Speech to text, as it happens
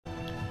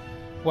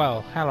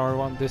Well, hello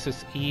everyone, this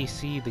is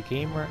EC the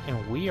Gamer,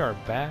 and we are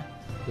back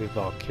with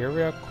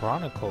Valkyria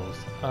Chronicles.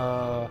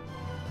 I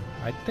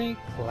think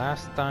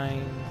last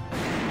time...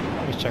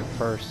 Let me check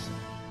first.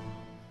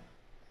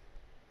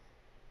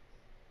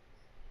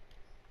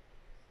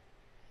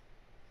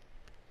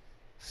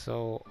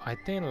 So, I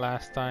think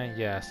last time,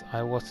 yes,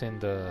 I was in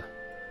the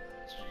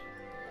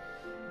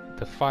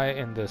fight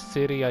in the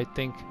city, I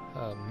think,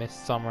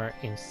 Midsummer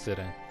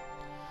Incident.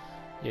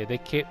 Yeah, they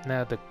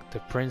kidnapped the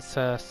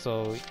princess,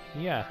 so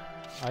yeah,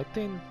 I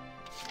think...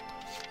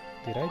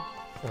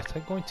 Was I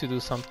going to do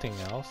something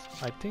else?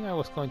 I think I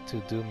was going to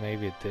do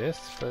maybe this,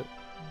 but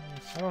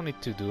I don't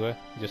need to do it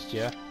just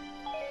yet.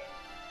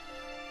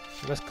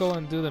 Let's go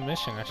and do the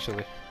mission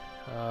actually.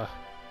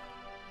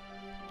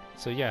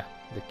 So yeah,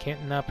 the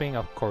kidnapping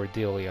of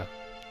Cordelia.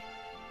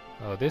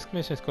 This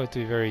mission is going to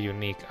be very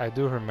unique. I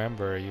do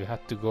remember you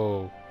have to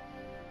go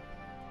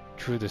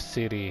through the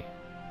city,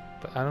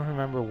 but I don't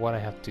remember what I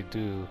have to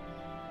do.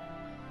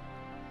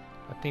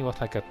 I think it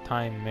was like a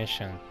time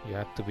mission. You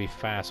have to be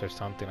fast or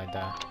something like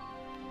that.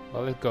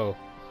 Well, let's go.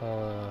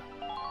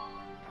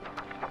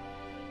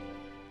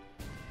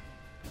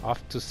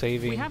 Off to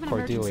saving Cordelia. We have an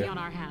emergency on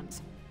our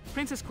hands.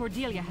 Princess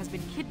Cordelia has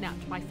been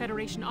kidnapped by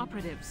Federation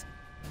operatives.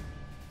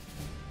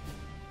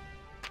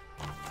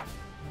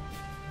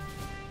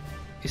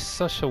 It's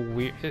such a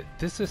weird...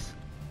 It's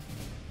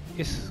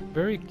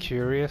very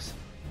curious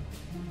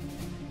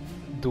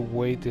the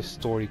way this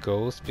story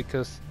goes,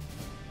 because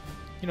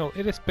you know,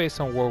 it is based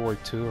on World War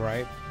II,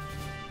 right?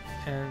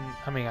 And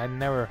I mean, I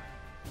never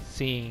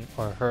seen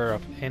or heard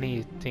of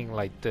anything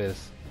like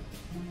this.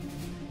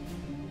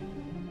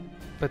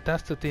 But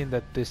that's the thing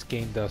that this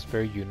game does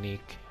very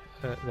unique.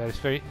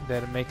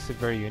 That makes it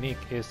very unique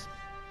is,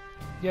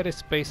 yeah,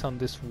 it's based on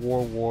this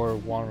World War I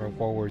or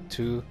World War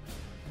II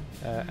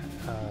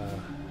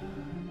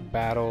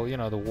battle, you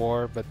know, the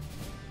war, but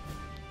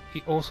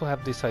you also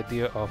have this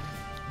idea of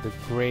the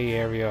gray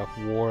area of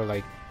war,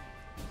 like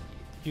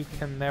you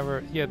can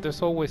never, yeah,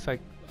 there's always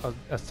like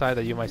a side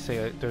that you might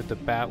say they're the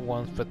bad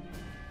ones, but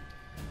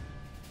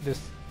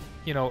this,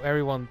 you know,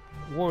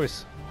 war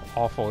is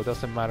awful, it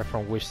doesn't matter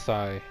from which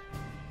side,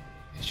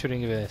 it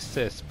shouldn't even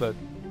exist, but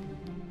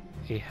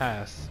it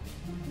has.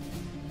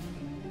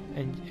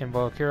 And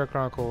Valkyria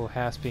Chronicle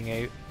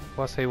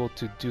was able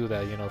to do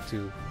that, you know,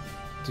 to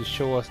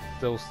show us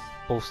those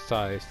both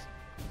sides,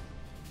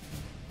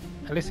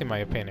 at least in my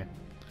opinion.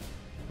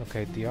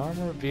 Okay, the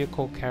armored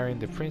vehicle carrying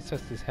the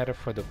princess is headed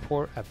for the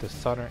port at the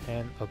southern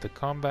end of the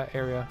combat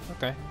area.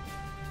 Okay.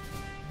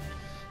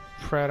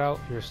 Spread out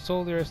your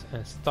soldiers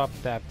and stop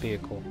that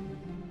vehicle.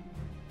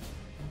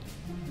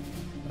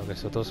 Okay,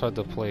 so those are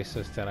the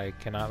places that I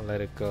cannot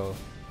let it go.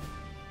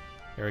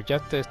 Your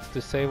objective is to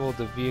disable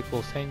the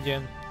vehicle's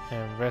engine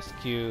and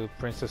rescue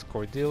Princess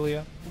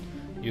Cordelia.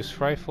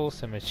 Use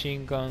rifles and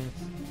machine guns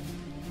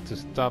to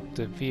stop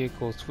the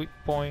vehicle's weak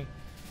point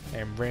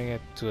and bring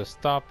it to a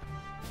stop.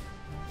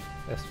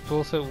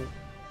 Explosive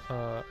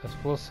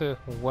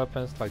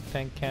weapons like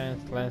tank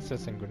cannons,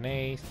 lances, and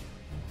grenades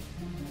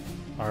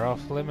are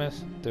off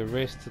limits. The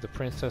risk to the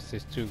princess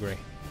is too great.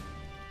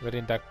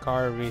 Letting that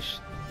car reach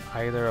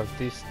either of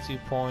these 2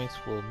 points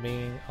will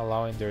mean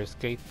allowing their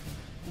escape.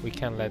 We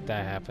can't let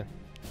that happen.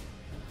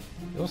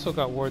 We also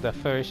got word that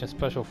Federation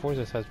Special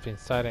Forces has been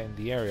sighted in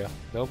the area.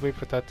 They'll be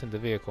protecting the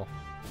vehicle.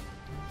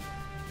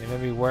 They may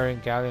be wearing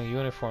galleon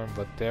uniform,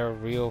 but they're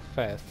real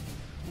fast.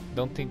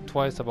 Don't think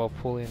twice about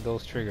pulling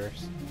those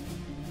triggers.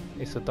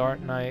 It's a dark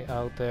night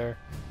out there.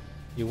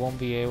 You won't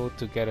be able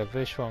to get a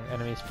visual on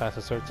enemies past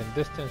a certain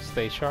distance.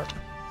 Stay sharp.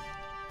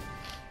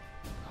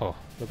 Oh,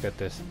 look at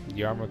this.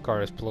 The armored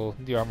car explodes.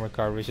 The armored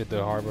car reaches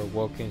the harbor.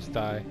 Wilkins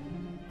die.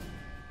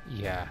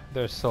 Yeah,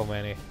 there's so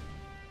many.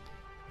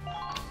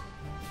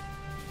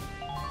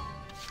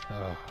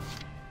 Oh.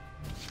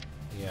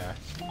 Yeah.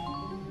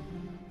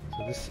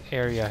 So this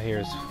area here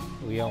is...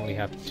 we only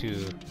have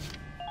 2.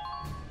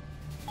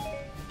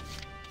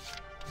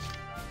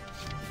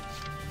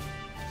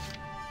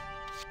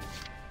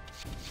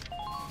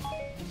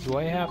 Do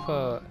I have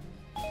a...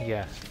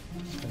 yeah,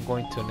 I'm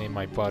going to name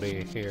my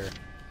buddy here.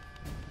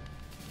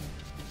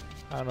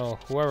 I don't know,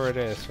 whoever it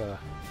is,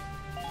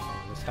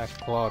 let's have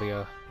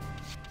Claudia.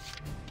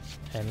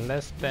 And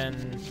less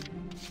than...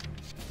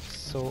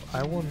 so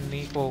I will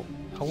need... well,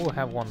 I will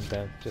have one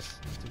then,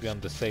 just to be on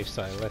the safe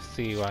side. Let's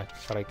see what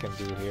I can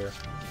do here.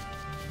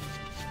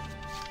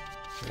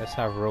 Let's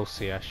have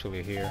Rosie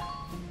actually here.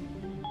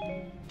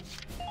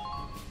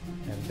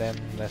 And then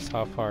let's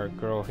have our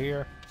girl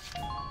here.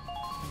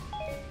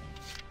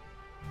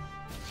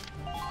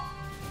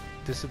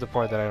 This is the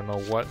part that I don't know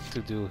what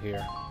to do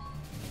here.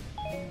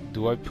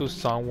 Do I put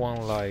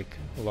someone like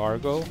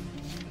Largo?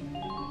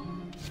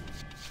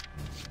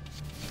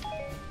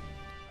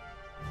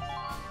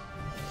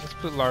 Let's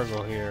put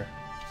Largo here.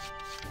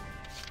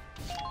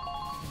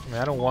 I mean,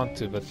 I don't want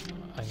to, but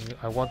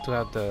I want to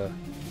have the...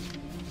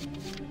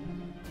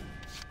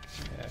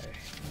 okay.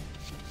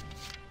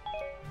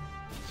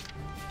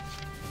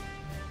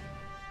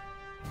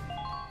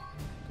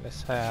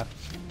 Let's have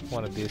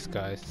one of these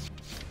guys.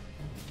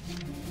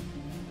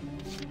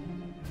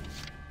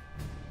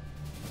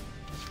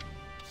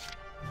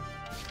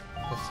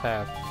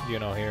 have, you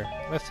know, here.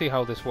 Let's see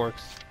how this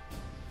works.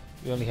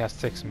 We only have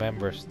 6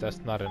 members. That's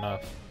not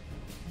enough.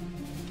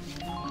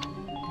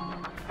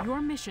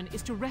 Your mission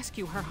is to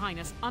rescue Her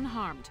Highness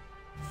unharmed.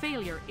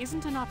 Failure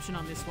isn't an option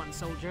on this one,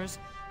 soldiers.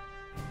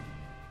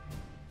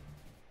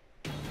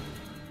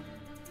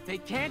 They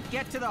can't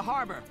get to the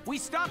harbor. We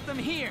stop them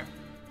here.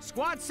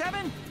 Squad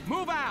 7,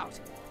 move out.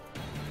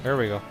 There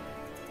we go.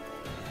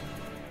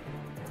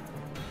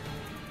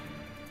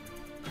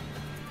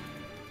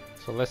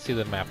 So let's see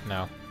the map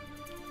now.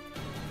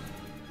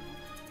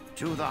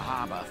 To the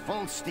harbor,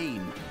 full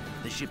steam.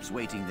 The ship's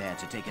waiting there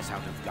to take us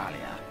out of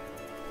Gallia.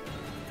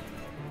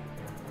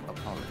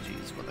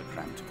 Apologies for the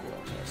cramped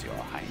quarters, Your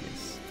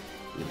Highness.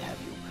 We'll have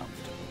you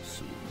comfortable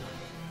soon.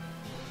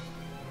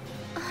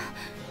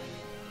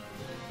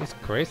 It's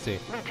crazy.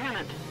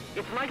 Lieutenant,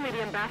 it's likely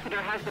the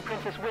ambassador has the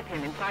princess with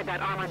him inside that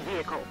armored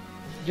vehicle.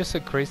 Just a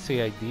crazy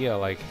idea,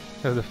 like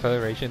the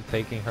Federation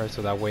taking her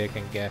so that way I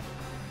can get,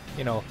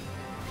 you know,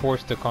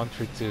 force the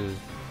country to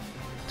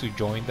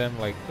join them.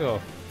 Like, oh,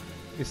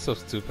 it's so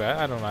stupid.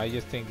 I don't know. I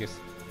just think it's.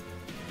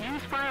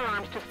 Use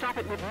firearms to stop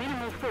it with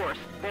minimal force,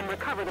 then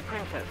recover the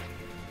princess.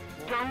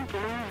 Don't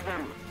lose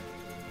them.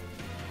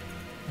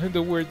 And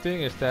the weird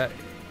thing is that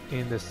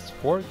in the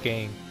sport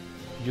game,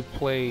 you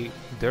play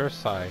their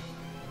side.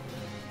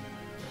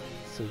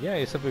 So yeah,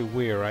 it's a bit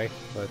weird, right?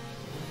 But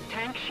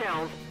Tank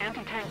shells,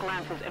 anti-tank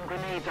lances, and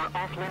grenades are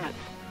off limits.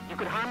 You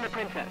could harm the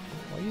princess.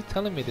 why are you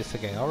telling me this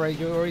again? Alright,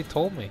 you already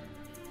told me.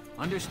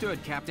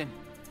 Understood, Captain.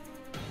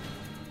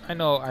 I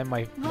know I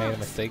might made a Ross,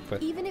 mistake,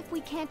 but even if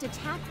we can't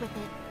attack with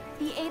it,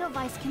 the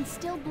Edelweiss can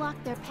still block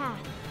their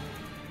path.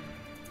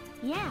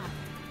 Yeah,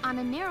 on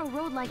a narrow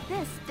road like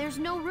this, there's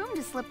no room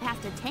to slip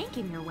past a tank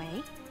in your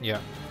way. yeah.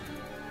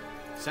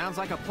 Sounds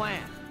like a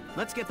plan.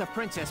 Let's get the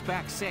princess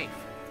back safe.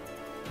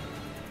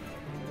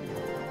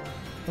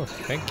 Oh,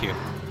 thank you.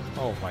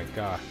 Oh my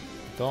god.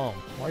 Dom,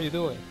 what are you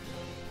doing?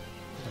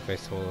 Okay,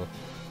 so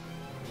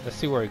let's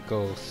see where it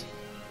goes.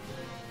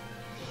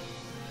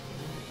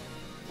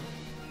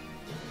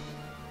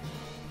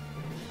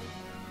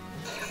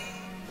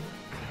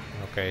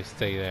 Okay,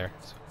 stay there.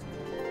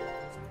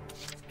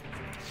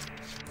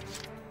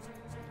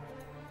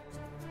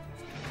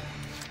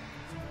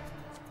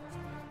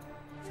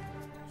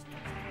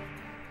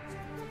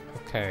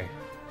 Okay.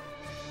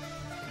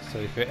 So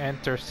if it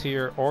enters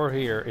here or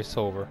here, it's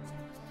over.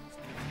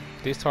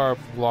 These are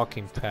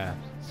blocking paths.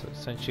 So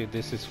essentially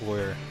this is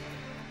where.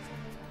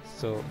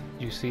 So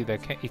you see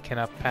that it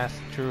cannot pass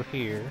through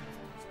here.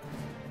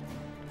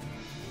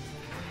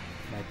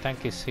 My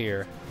tank is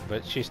here,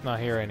 but she's not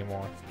here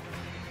anymore.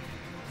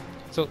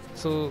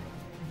 So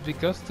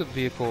because the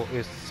vehicle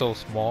is so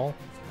small,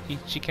 it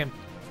can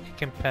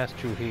pass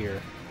through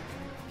here.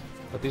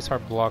 But these are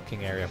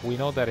blocking area. We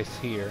know that it's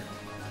here.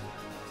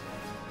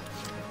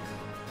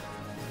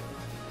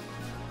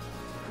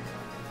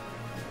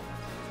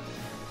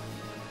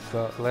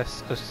 So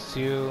let's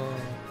assume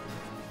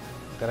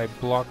that I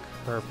block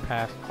her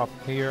path up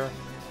here.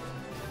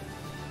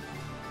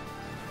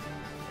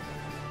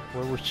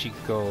 Where would she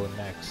go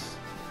next?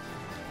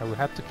 I would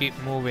have to keep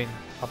moving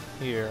up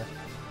here.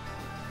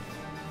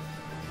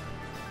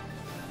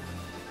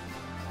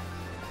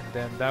 And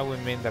then that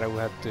would mean that I would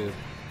have to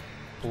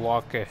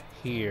block it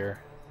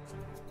here.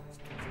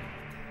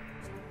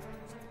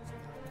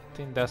 I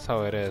think that's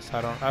how it is.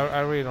 I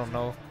really don't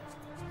know.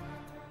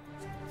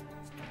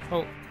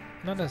 Oh.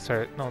 Not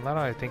necessarily. No, now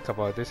that I think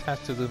about it, this has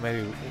to do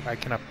maybe I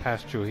cannot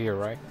pass through here,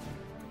 right?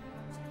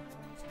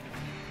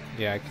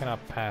 Yeah, I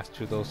cannot pass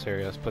through those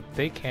areas, but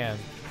they can.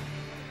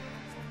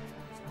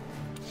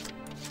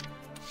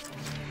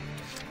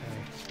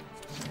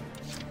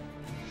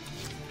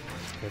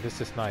 Okay, this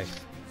is nice.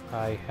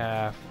 I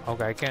have.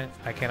 Okay,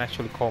 I can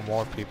actually call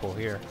more people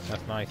here.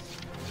 That's nice.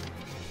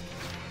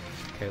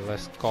 Okay,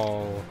 let's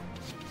call.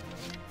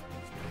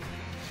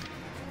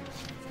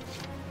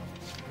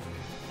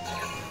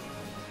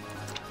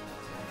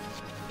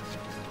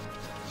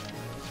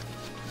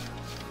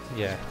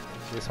 Yeah,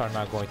 these are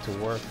not going to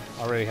work.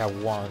 I already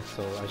have one,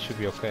 so I should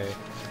be okay.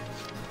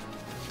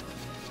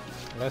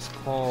 Let's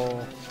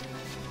call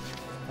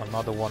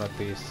another one of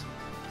these.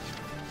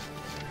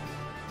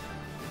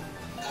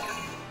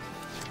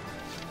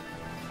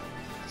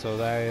 So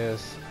that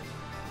is...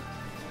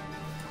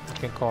 I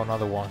can call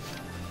another one.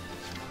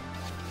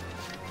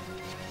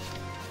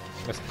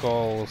 Let's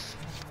call...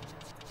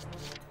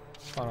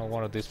 I don't know,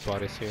 one of these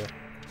bodies here.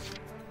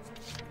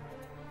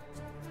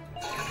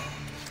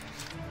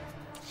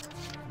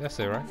 That's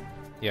it, right?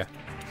 Yeah.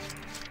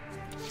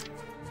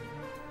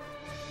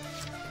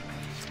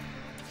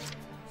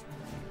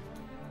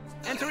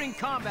 Entering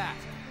combat.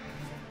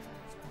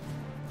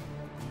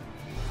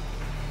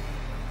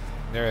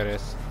 There it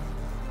is.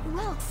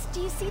 Wilkes,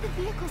 do you see the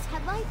vehicle's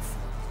headlights?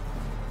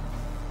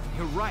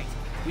 You're right.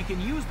 We can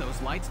use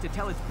those lights to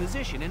tell its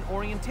position and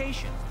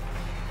orientation.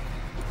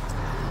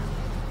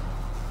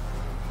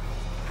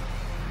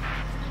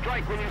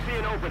 Strike when you see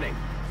an opening.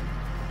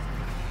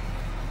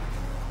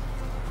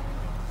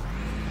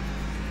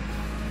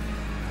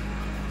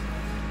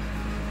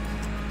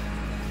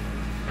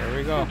 There we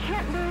we go. I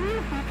can't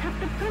believe we took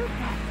the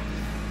princess.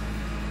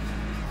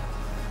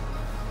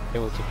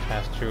 Able to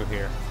pass through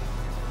here.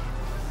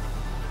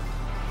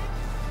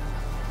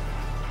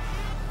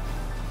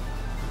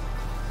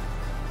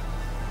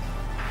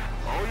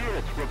 All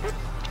units, report.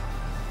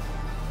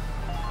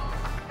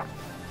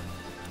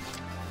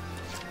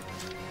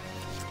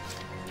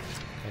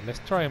 Okay, let's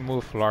try and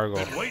move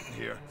Largo. Been waiting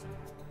here.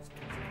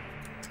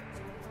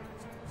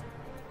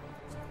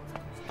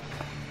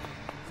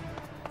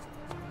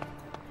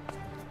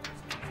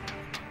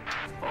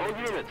 All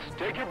units,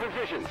 take your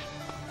positions.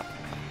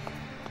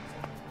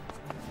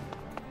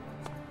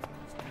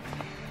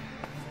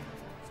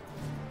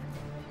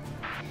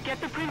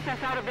 Get the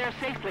princess out of there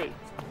safely.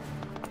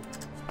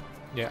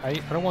 Yeah, I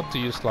don't want to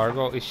use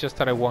Largo, it's just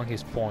that I want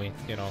his point,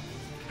 you know.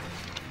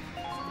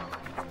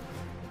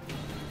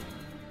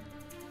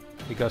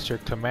 Because your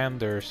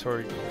commanders,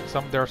 or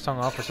there are some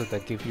officers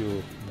that give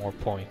you more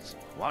points.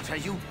 What are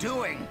you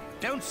doing?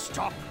 Don't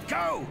stop!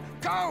 Go!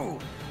 Go!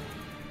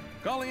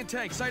 Calling a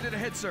tank, sighted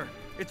ahead, sir.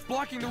 It's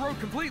blocking the road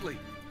completely.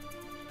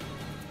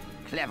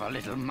 Clever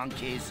little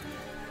monkeys.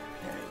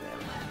 Very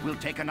well. We'll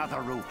take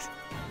another route.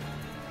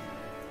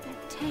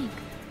 That tank,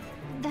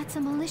 that's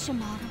a militia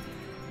model.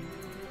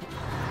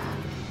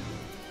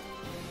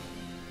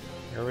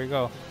 Here we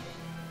go.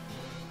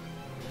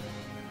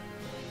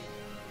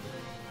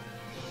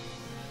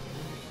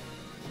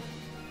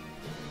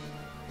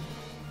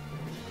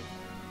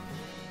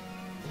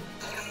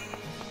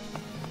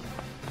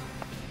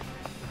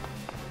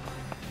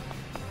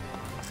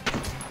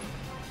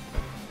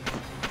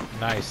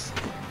 Nice,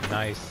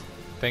 nice.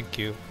 Thank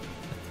you.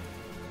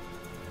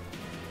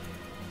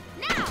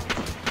 Now!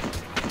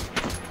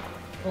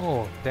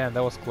 Oh, damn,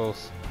 that was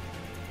close.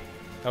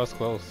 That was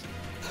close.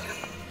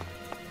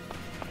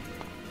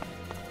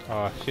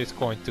 Oh, she's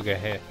going to get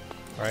hit,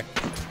 right?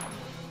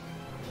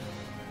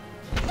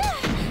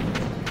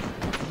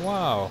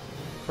 Wow,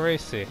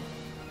 crazy.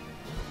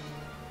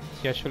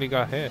 She actually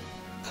got hit.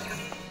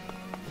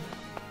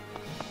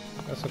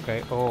 That's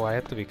okay. Oh, I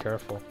have to be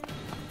careful.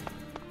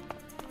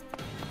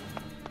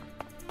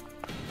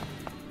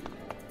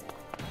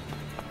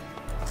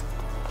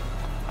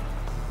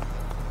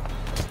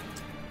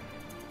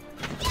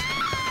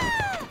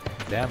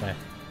 Damn it.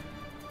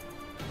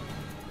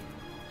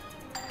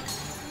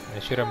 I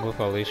should have moved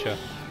Alicia.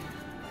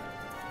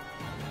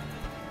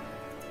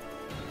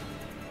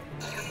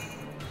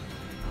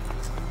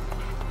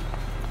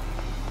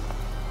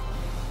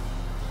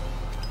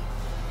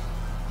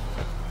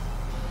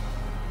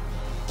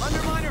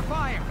 Under miner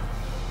fire.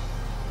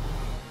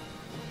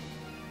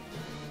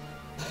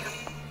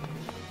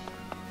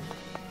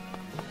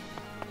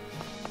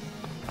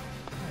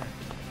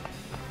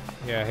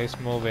 Yeah, he's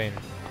moving.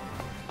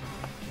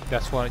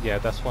 That's one. Yeah,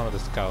 that's one of the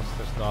scouts.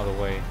 There's no other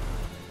way.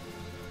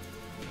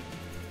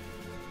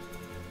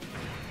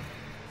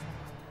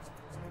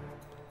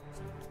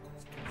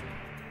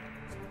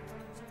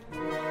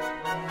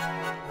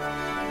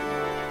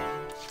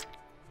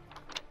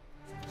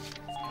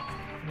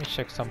 Let me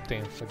check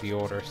something for the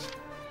orders.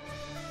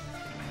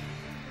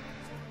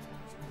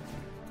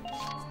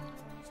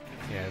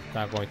 Yeah, it's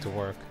not going to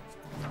work.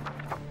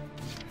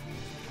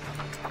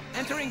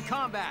 Entering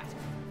combat.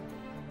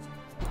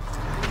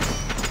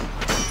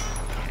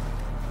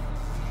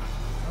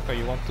 Okay,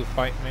 you want to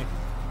fight me?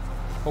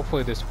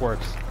 Hopefully this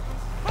works.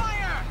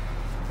 Fire!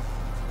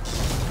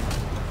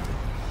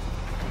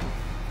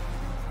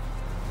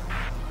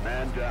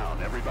 Man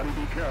down. Everybody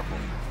be careful.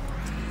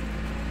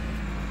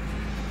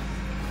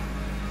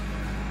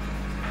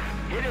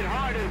 Hit it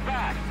hard and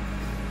fast.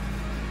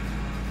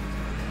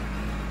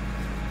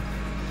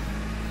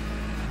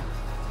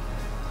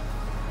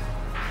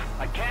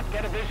 I can't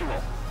get a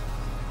visual.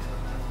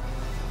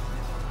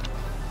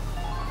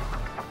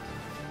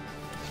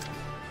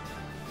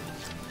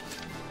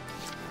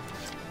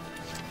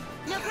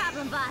 No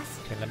problem, boss.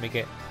 Okay, let me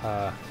get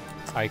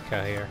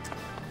Aika here.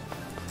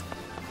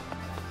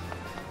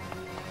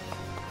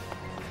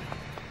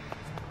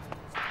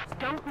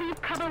 Don't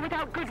leave cover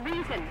without good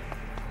reason.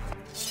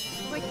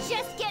 We're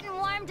just getting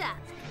warmed up.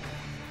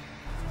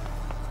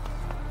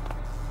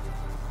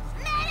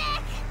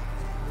 Medic!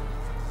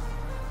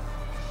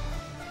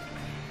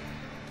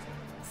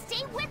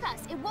 Stay with us.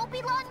 It won't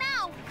be long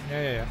now.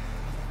 Yeah.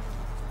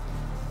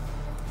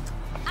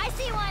 I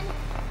see one.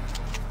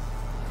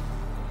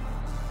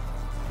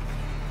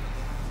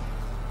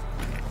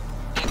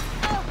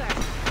 It's over.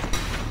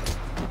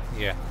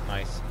 Yeah,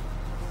 nice.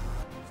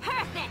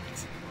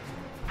 Perfect.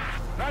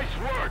 Nice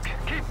work.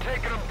 Keep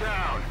taking them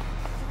down.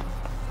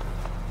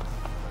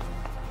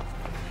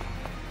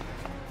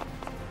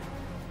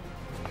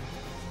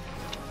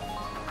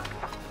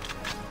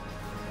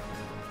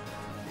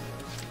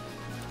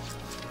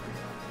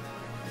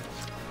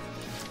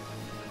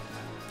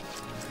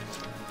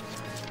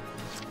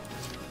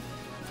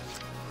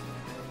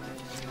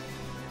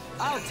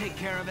 I'll take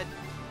care of it.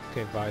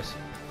 Okay, Vice.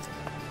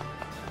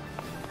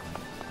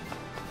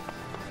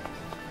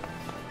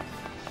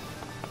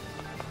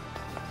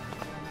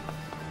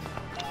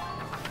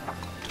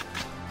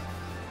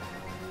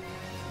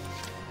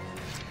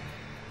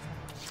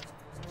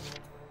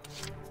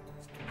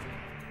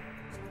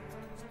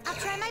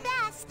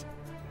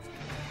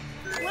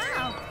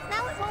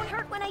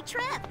 when I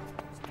trip.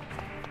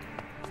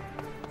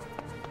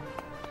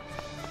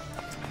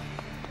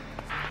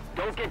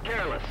 Don't get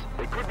careless.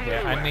 They could be Yeah,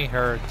 anywhere. I need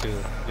her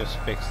to just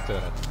fix the...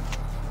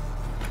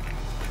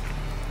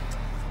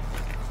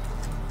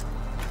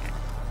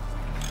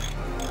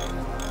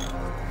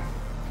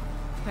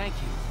 Thank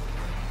you.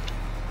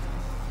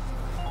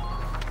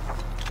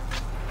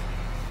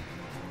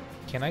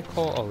 Can I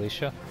call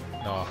Alicia?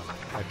 No,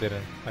 I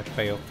didn't. I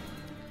failed.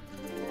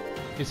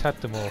 Just had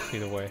to move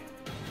either way.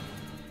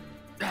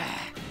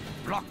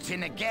 Blocked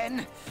in again?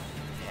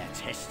 They're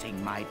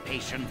testing my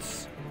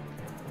patience.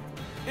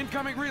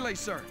 Incoming relay,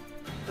 sir.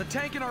 The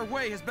tank in our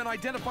way has been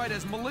identified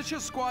as Militia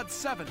Squad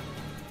 7.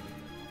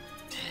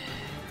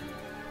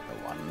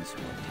 The ones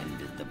who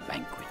attended the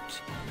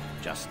banquet.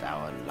 Just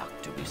our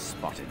luck to be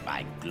spotted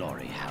by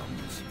glory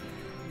hounds.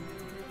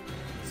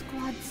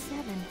 Squad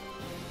 7.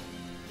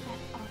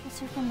 That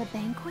officer from the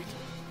banquet?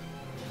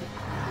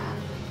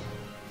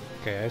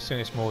 Okay, I assume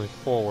it's moving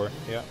forward.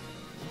 Yeah.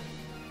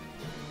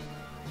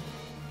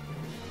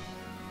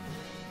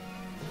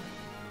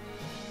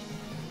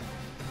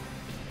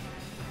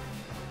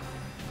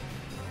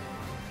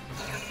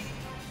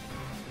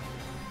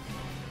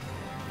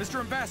 Mr.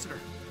 Ambassador,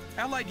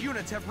 Allied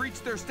units have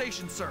reached their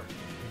station, sir.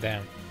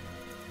 Damn.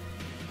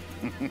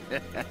 You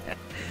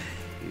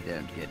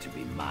don't get to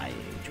be my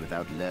age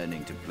without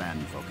learning to plan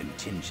for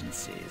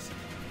contingencies.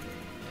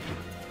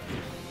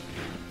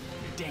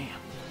 Damn.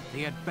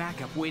 They had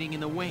backup waiting in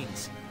the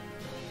wings.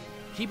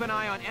 Keep an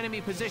eye on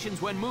enemy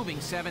positions when moving,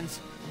 Sevens.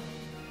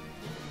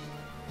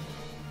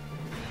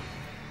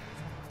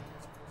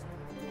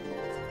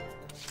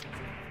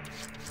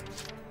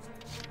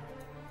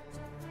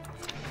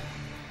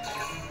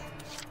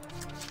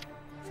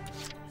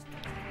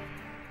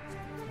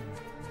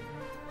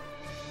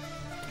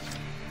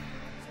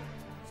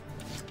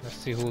 Let's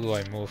see, who do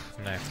I move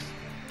next?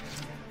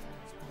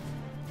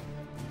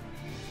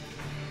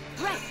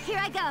 Right, here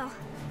I go.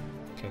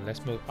 Okay,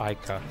 let's move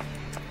Aika.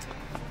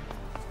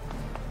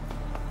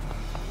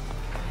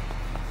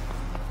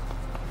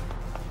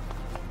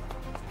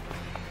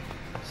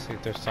 Let's see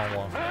if there's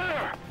someone.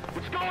 There!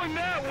 It's going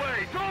that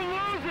way! Don't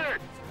lose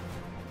it!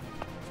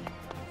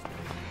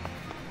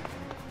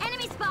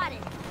 Enemy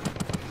spotted.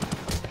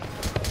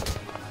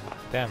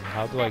 Damn,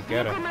 how do I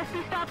get Vehicle it? must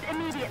be stopped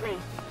immediately.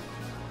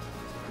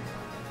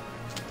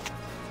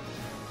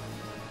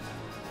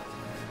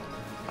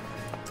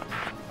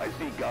 I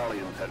see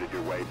galleons headed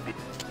your way.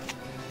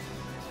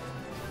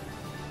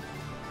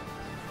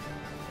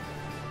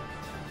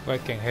 If I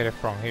can hit it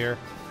from here.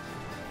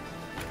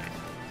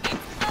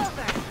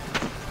 Over.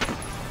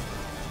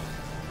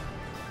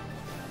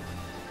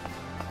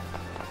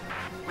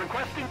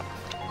 Requesting...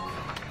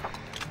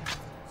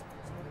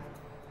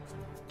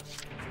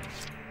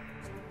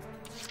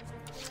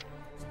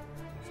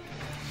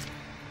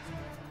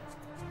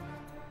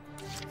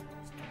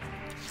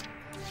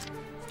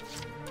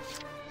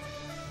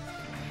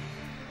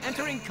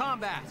 Entering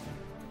combat.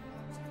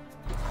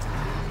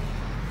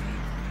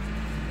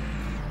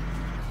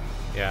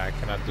 Yeah, I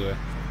cannot do it.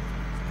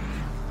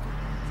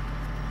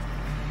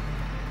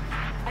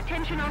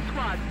 Attention all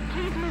squads.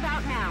 Please move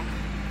out now.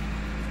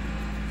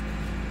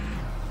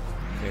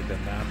 Okay, the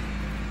map.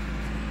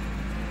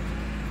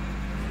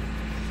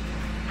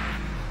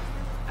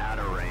 Out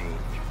of range.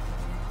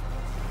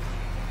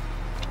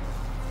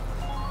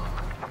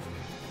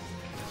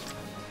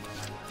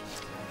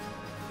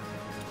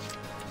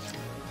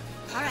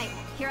 All right,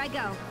 here I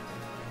go.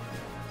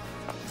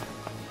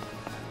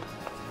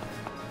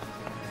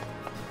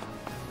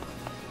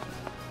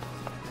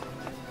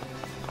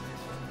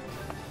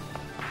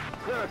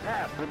 Clear a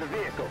path for the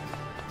vehicle.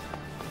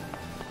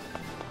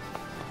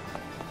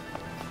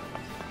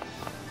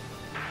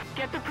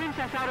 Get the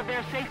princess out of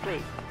there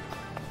safely.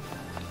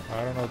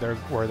 I don't know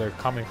where they're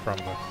coming from,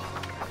 but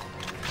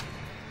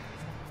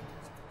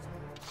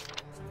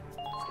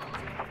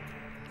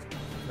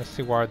let's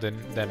see where the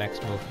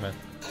next movement.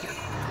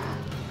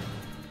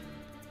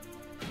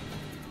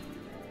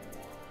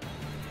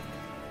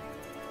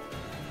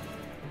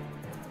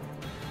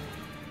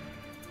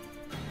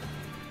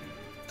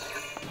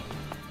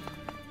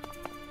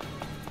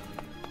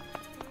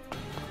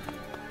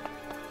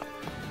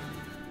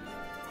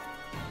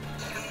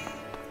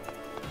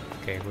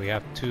 Okay, we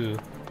have two.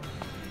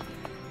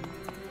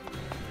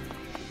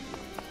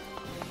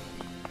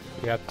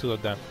 We have two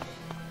of them.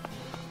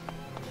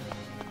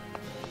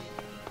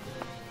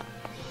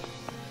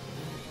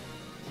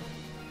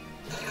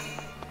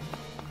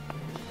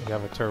 We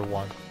have a third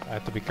one. I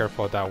have to be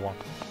careful of that one.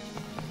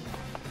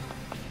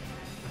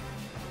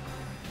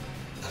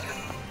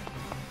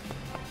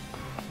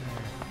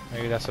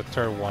 Maybe that's a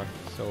third one.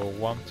 So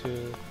 1,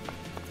 2.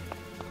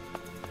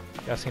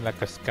 That seems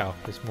like a scout.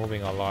 It's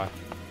moving a lot.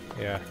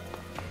 Yeah.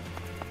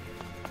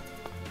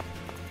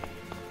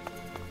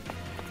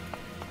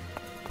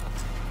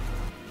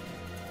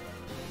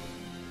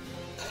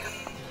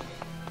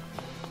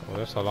 Oh,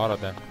 there's a lot of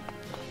them.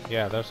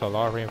 Yeah, there's a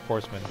lot of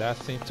reinforcement. That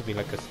seems to be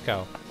like a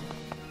scout.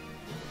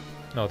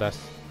 No, that's...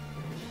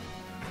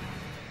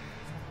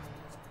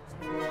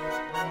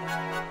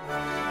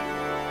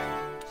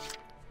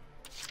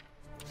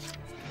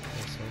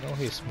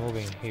 he's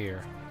moving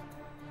here.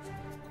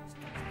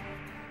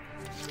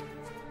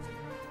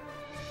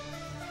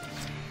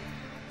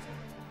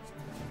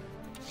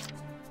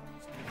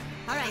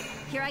 All right,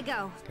 here I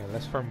go. Okay,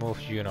 let's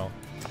remove Juno.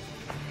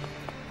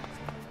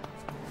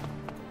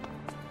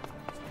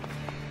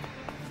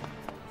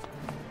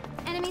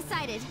 Enemy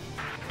sighted.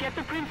 Get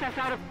the princess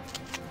out of...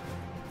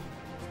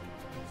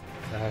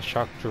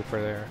 Shock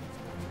trooper there.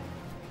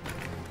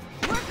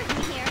 Work with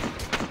me here.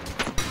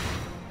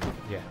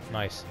 Yeah,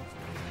 nice.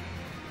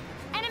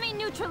 Enemy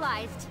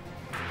neutralized.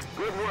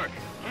 Good work.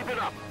 Keep it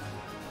up.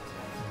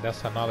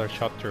 That's another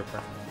shock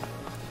trooper.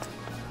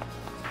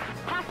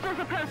 Hostiles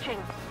approaching.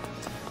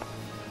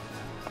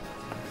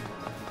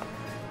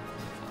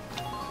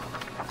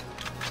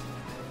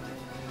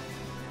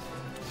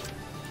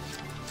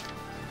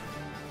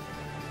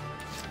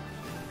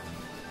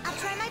 I'll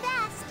try my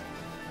best.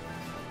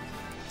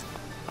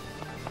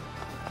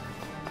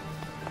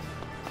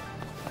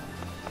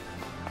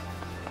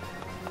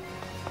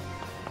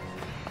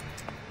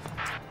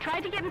 Try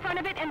to get in front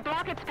of it and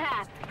block its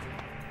path.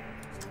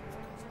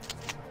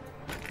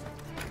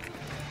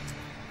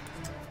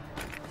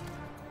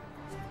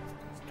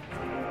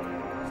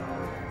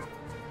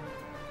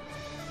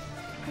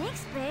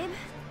 Thanks, babe.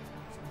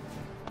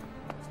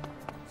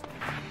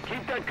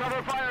 Keep that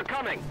cover fire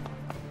coming.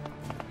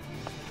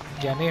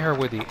 Yeah, I need her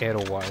with the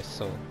Edelweiss,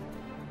 so...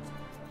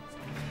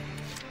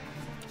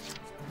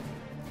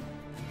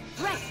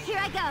 Right, here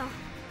I go.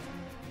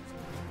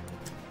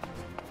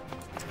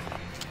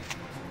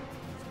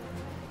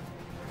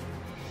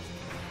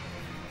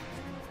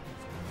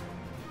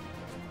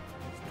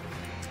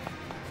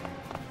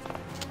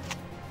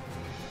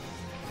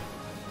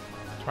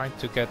 Trying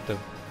to get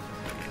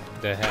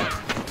the head.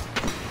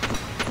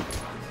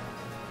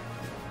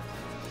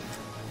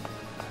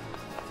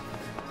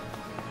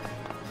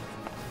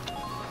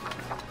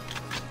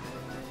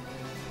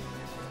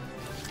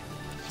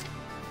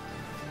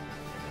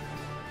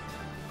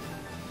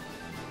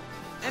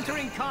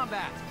 Entering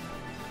combat.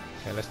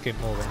 Okay, let's keep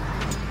moving.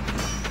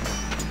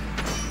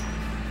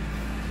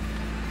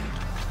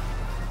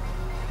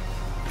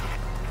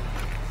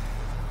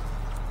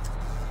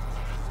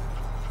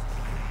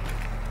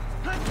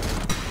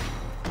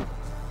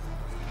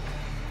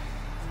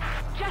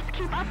 Just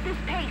keep up this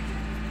pace.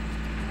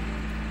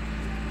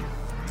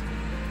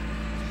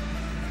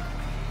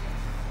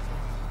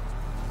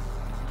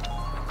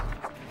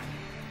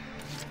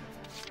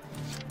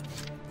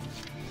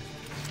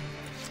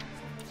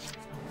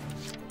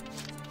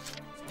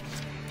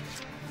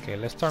 Okay,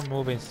 let's start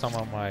moving some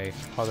of my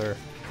other...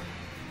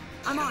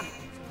 I'm on it.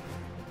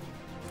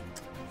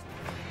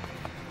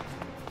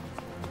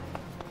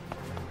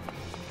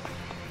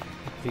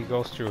 He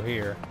goes through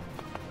here.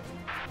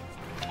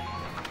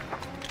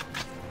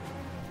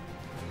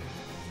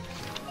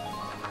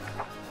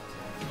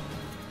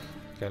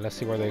 Okay, let's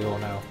see where they go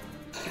now.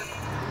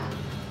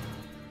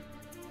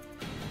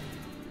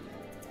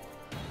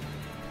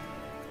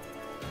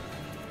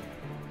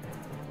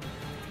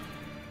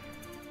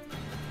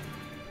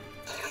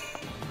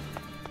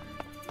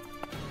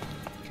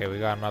 Okay, we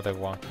got another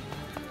one.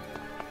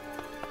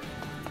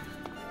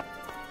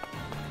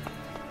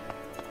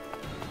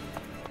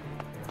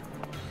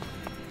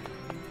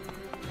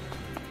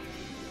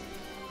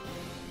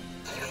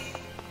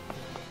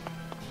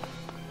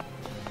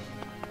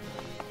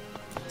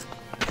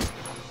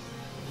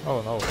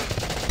 Oh no.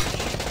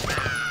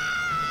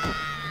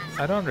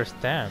 I don't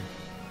understand.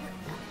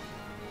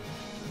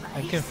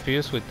 I'm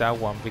confused with that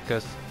one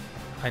because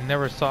I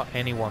never saw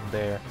anyone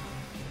there.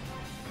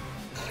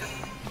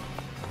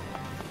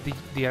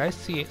 Did I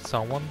see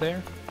someone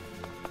there?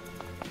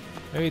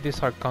 Maybe these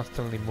are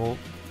constantly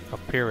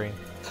appearing.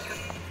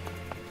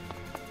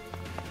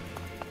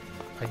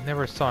 I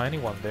never saw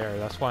anyone there,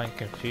 that's why I'm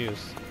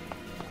confused.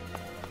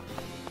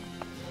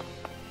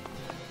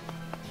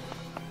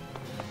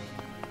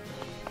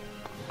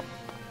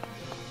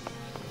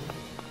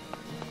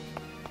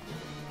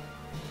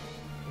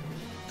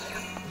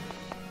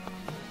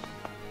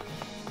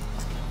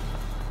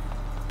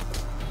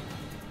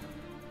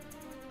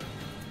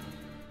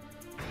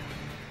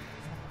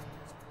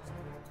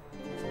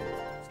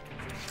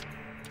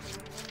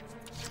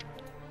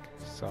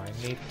 So I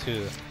need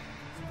to...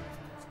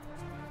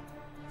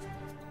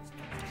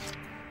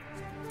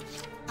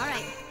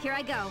 Alright, here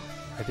I go.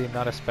 I did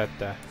not expect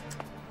that.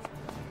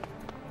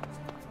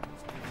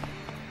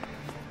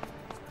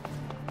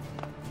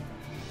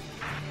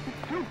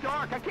 It's too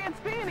dark. I can't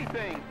see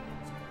anything.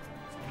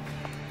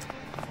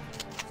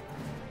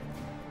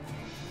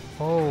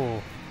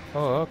 Oh,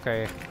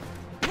 okay.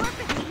 Work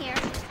with me here.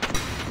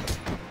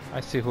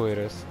 I see who it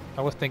is.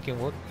 I was thinking,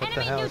 what the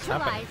Enemy hell is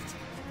happening? neutralized.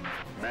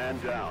 Man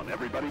down.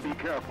 Everybody be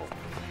careful.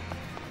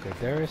 Okay,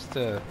 there is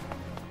the...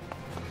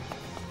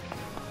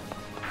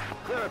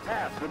 Clear a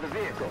path for the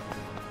vehicle.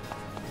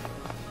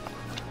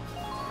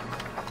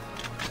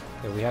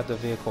 Okay, we have the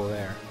vehicle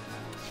there.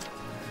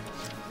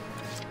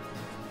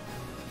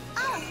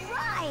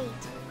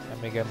 Alright!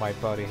 Let me get my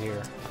buddy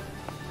here.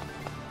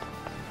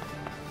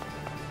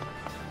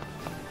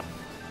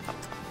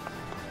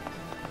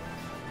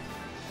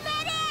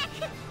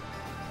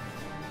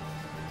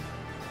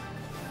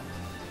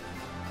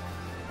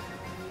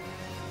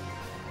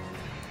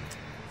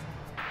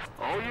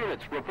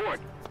 units, report.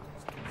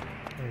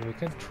 We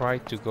can try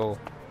to go.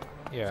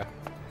 Yeah.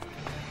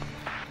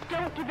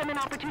 Don't give them an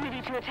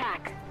opportunity to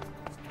attack.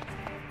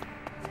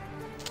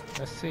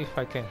 Let's see if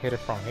I can hit it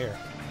from here.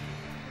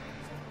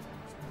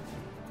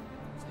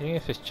 Even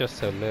if it's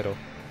just a little.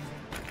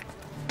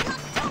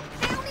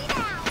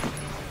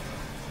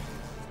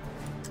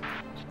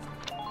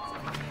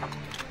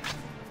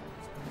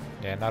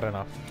 Yeah, not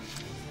enough.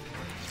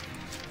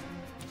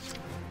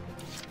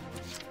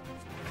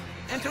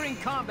 Entering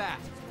combat.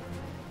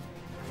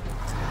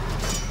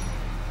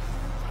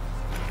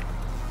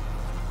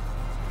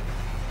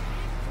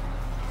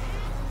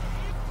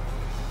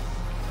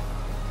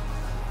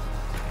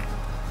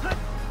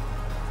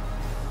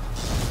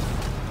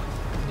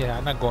 Yeah,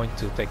 I'm not going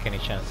to take any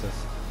chances.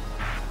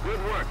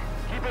 Good work.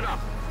 Keep it up.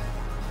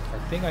 I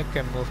think I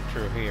can move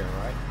through here,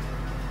 right?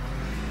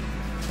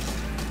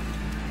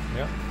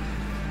 Yep.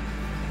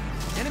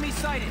 Enemy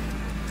sighted.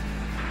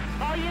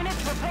 All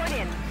units report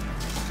in.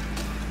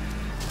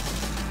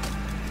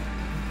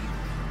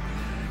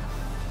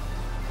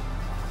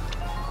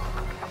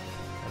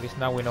 At least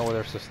now we know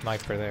there's a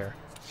sniper there.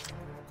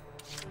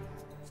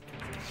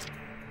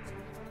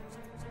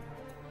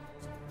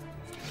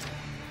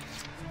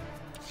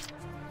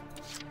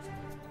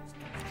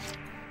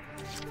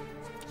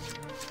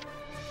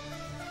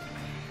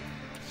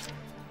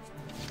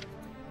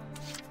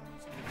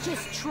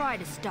 Just try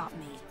to stop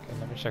me. Okay,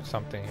 let me check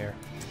something here.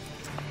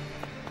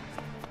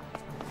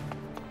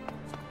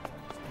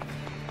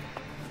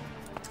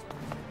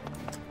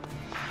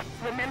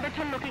 Remember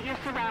to look at your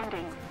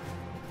surroundings.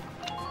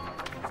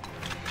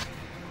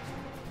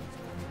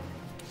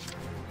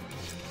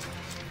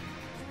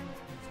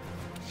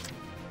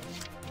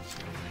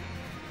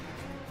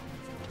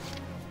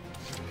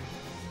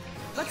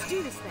 Let's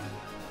do this thing.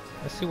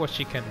 Let's see what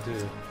she can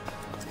do.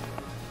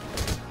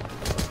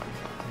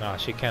 No,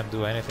 she can't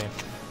do anything.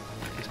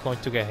 She's going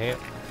to get hit.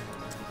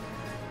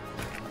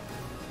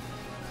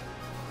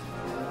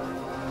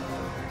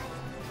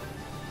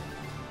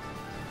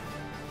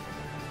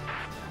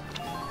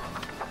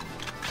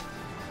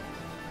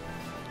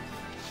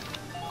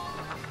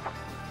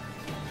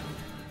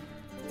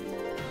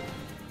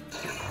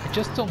 I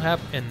just don't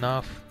have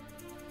enough.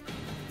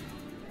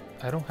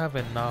 I don't have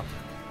enough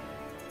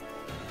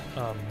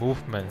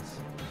movements.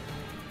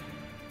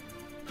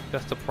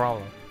 That's the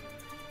problem.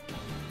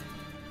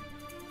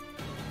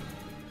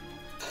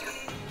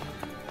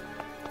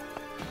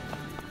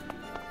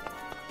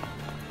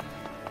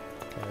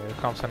 Okay, here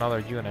comes another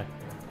unit.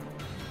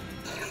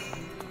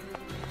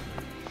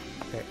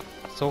 Okay,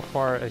 so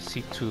far I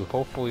see two.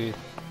 Hopefully,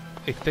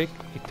 if they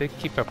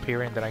keep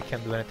appearing, then I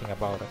can't do anything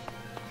about it.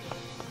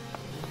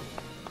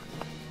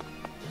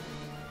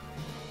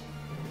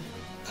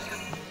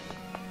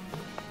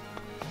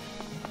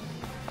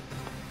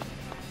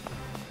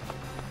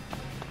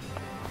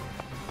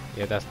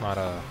 Yeah, that's not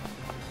a...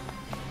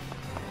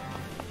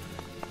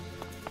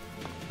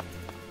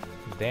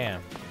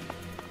 Damn.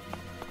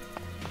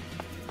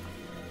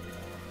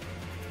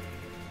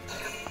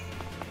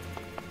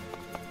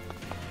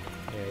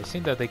 Yeah, it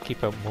seems that they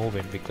keep up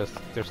moving because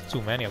there's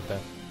too many of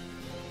them.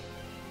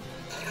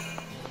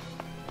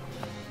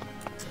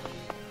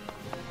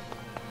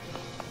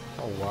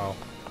 Oh wow.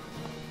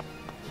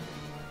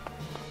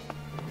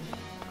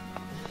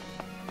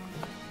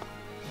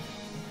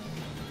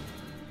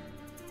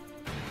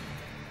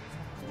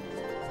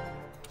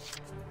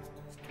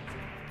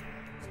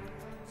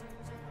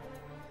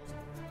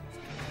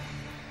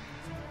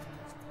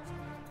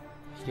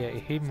 Yeah,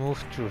 if he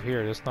moves through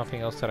here, there's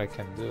nothing else that I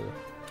can do.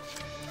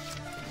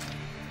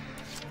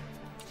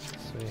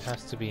 So it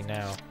has to be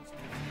now.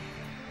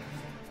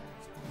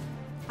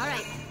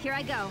 Alright, here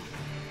I go.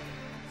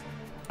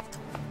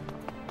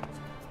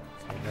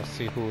 Okay, let's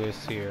see who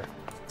is here.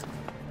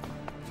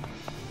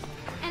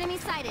 Enemy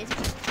sighted.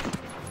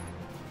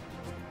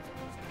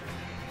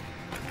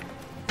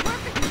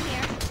 Perfect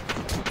here.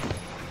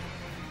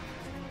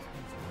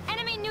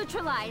 Enemy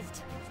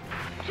neutralized.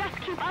 Just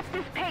keep up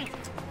this pace.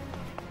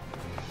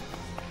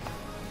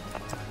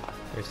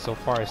 Okay, so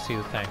far I see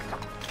the tank.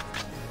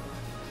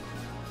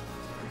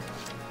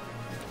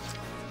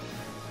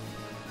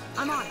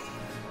 I'm on it.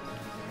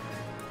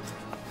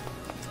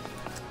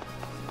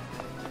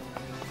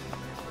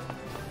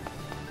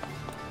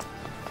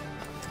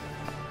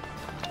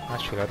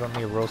 Actually, I don't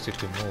need Rosie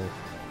to move.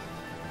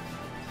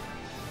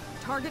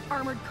 Target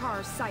armored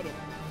cars sighted.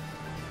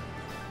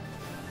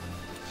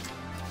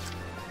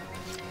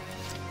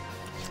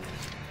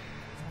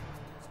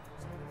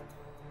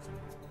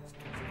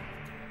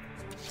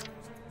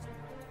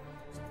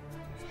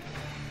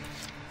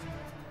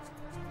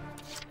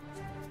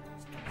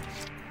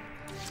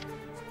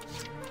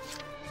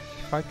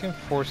 If I can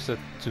force it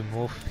to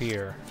move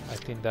here, I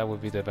think that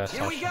would be the best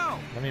Here we option. go.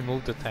 Let me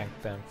move the tank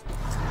then.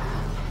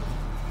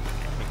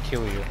 Let me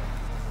kill you.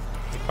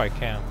 If I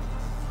can.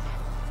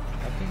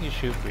 I think you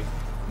should be.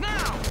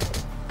 Now!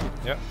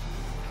 Yep.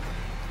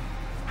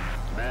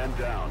 Man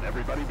down.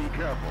 Everybody be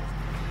careful.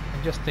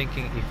 I'm just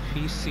thinking if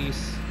he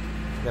sees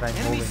that I'm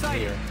Enemy moving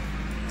sighted. here.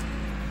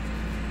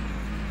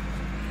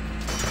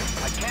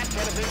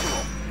 get a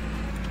visual.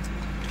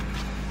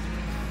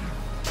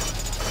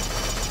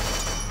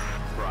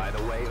 Pry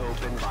the way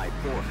open by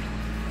force.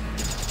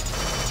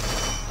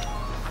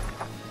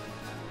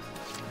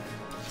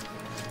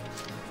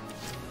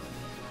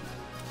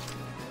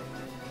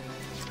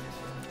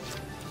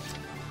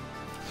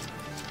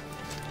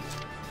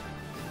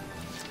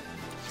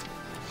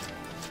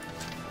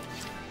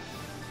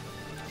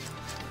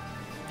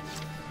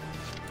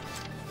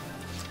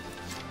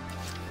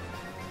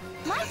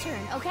 My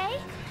turn, okay?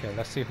 Okay,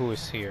 let's see who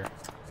is here.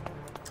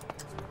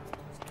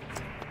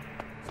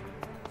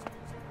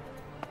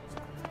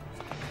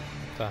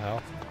 What the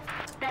hell?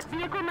 That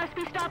vehicle must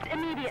be stopped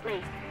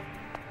immediately.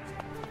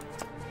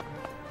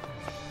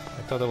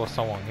 I thought there was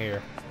someone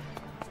here.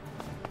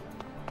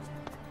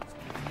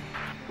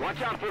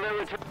 Watch out for their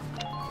return.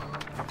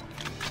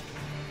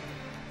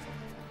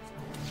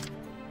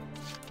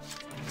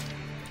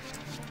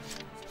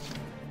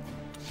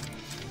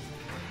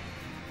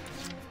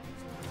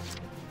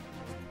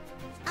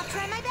 I'll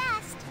try my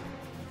best.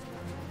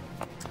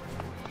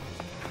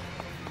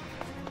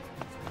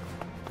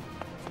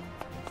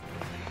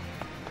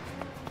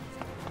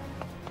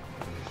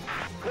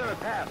 Clear a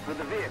path for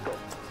the vehicle.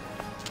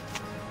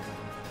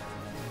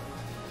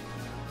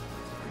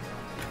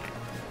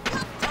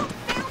 Don't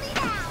fail me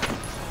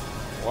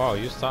now! Wow,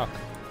 you suck.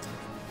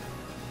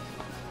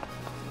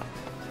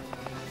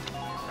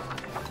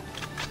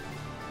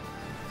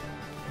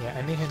 Yeah,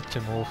 I need him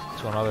to move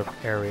to another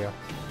area.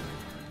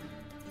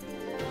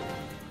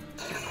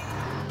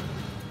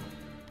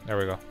 There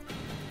we go.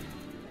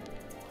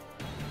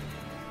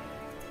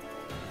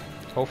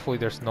 Hopefully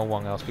there's no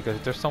one else, because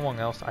if there's someone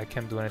else, I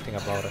can't do anything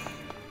about it.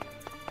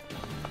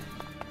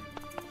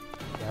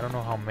 Yeah, I don't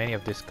know how many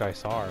of these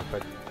guys are,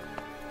 but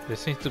there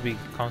seems to be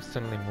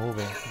constantly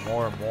moving,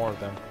 more and more of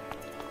them.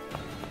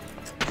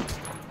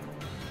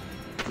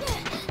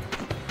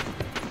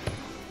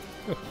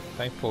 Whew,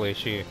 thankfully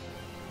she...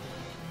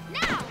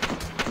 Now!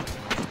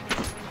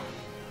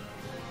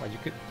 What, you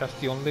could... That's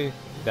the only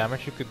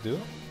damage you could do?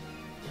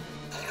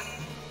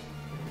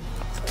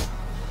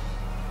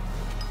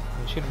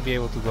 You shouldn't be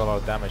able to do a lot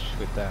of damage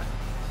with that.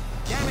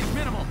 Damage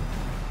minimal.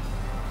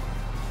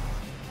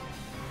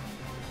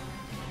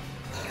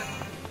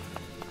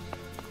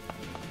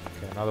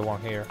 Okay, another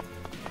one here.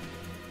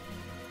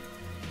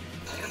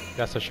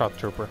 That's a shock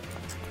trooper.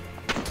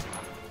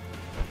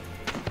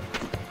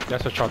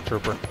 That's a shock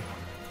trooper.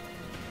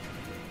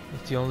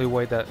 It's the only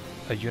way that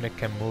a unit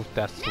can move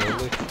that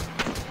slowly.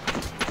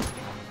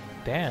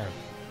 Damn.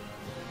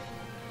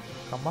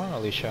 Come on,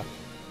 Alicia.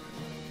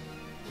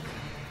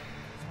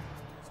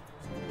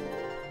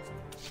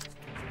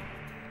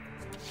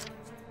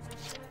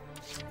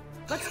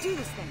 Let's do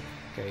this thing.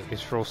 Okay,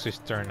 it's Rosie's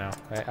turn now.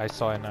 I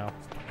saw it now.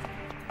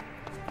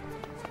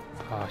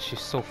 Ah,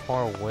 she's so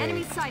far away.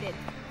 Enemy sighted.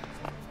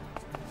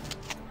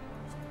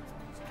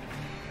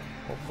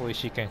 Hopefully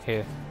she can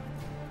hit.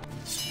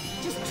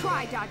 Just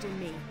try dodging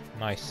me.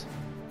 Nice.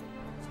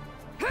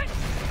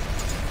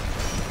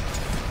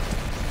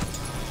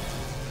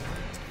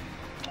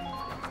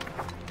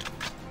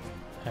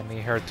 I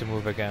need her to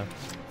move again.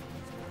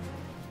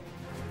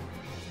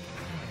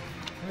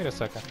 Wait a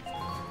second.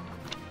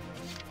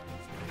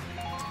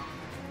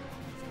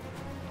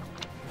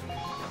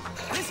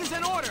 This is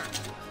an order.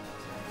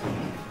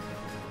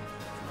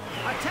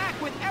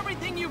 Attack with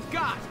everything you've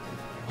got.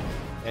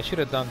 I should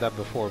have done that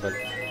before, but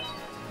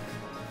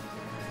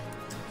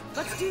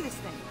Let's do this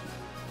thing.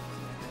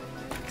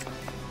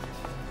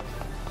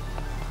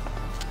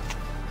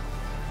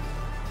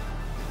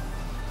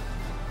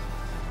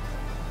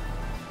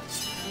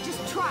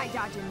 Just try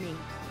dodging me.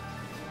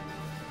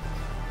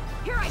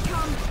 Here I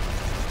come.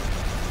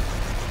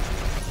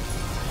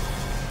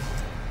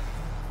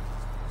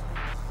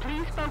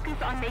 Please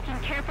focus on making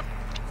careful...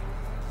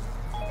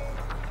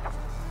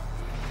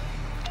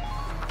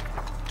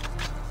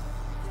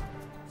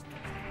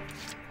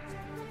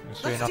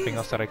 there's really nothing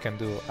else that I can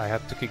do. I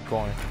have to keep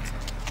going.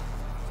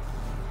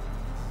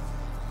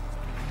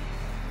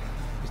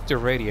 It's the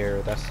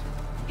radiator, that's...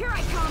 Here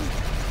I come.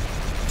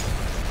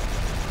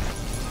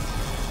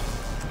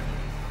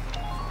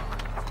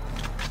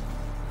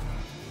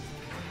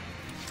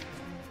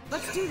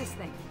 Let's do this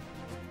thing.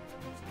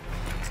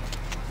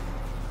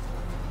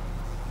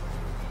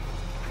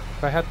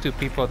 If I had two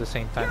people at the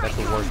same time, that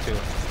could work too.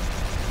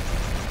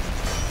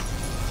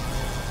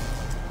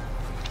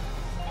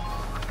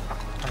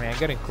 I mean, I'm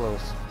getting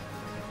close.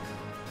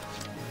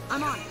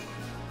 I'm on it.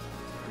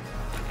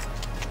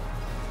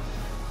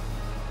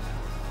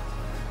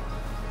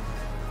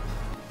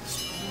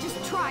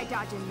 Just try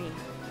dodging me.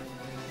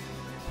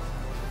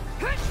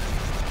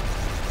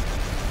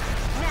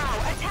 Now,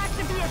 attack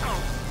the vehicle!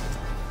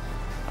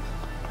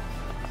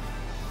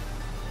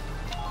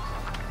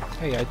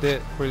 Hey, I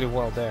did really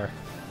well there.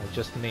 I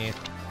just need...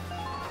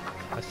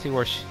 Let's see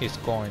where she's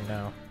going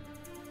now.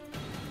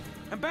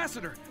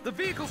 Ambassador, the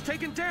vehicle's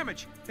taking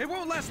damage. It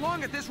won't last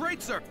long at this rate,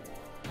 sir.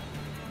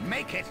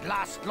 Make it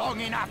last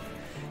long enough.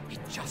 It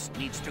just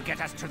needs to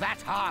get us to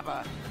that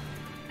harbor.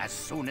 As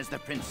soon as the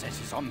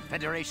princess is on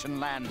Federation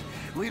land,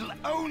 we'll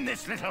own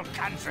this little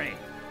country.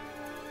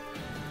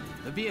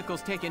 The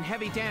vehicle's taking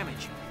heavy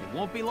damage. It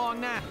won't be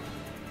long now.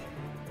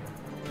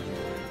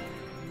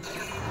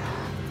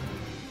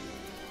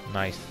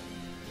 Nice.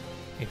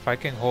 If I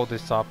can hold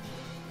this up,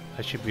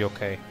 I should be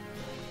okay.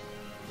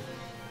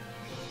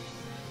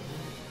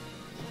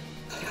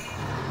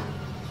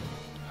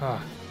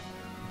 Ah,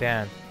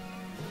 damn.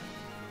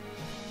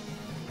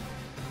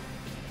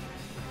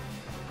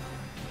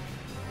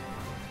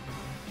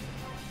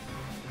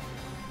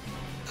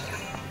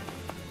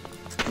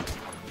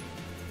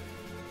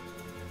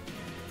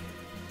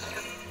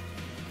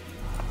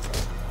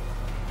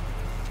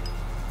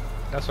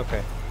 That's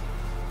okay.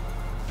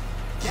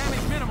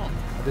 Damage minimal.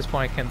 At this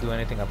point I can't do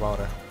anything about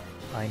it.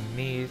 I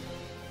need...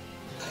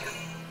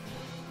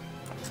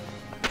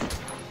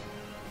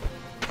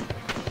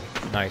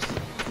 Nice.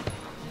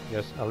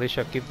 Yes,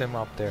 Alicia, keep them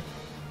up there.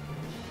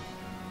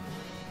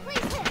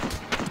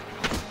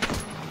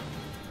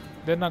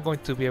 They're not going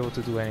to be able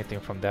to do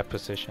anything from that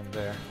position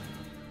there.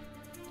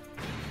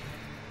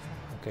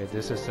 Okay,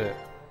 this is it.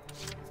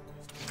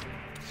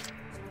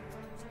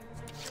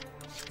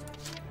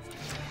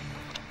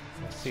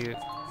 Let's see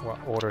what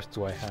orders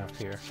do I have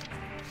here.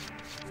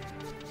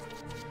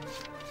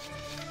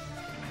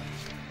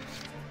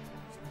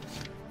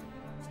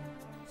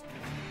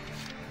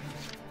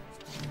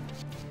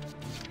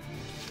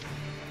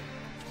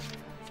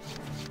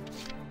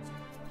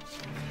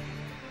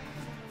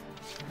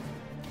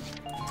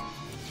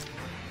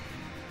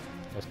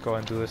 Let's go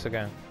and do this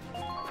again.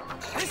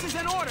 This is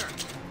an order.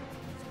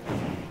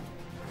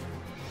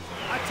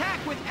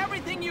 Attack with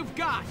everything you've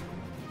got.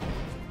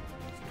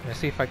 Let's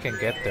see if I can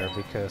get there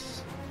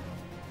because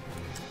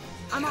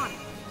I'm on.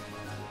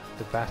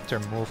 the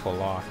bastard move a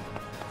lot.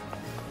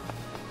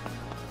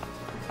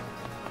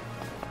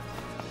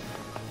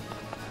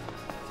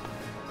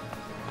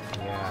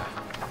 Yeah.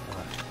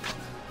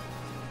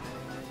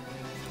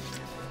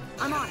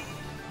 I'm on.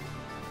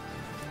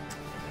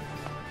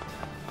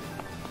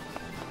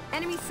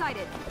 Enemy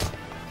sighted.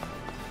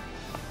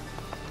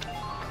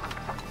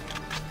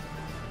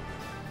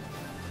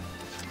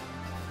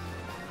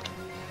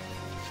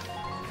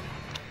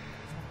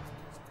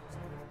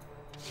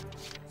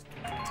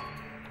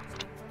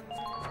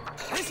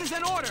 This is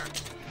an order.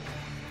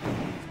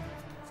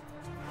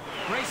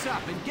 Brace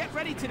up and get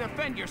ready to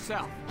defend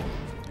yourself.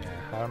 Yeah,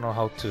 I don't know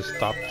how to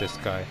stop this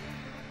guy.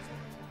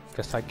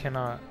 Because I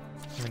cannot...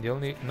 I mean, the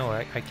only... No,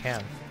 I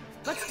can.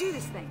 Let's do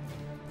this thing.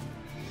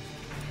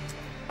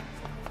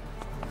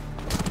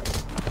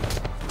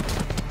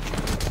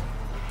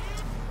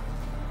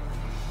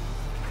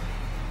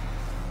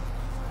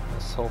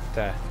 Let's hope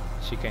that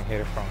she can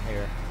hit it from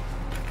here.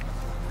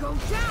 Go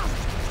down!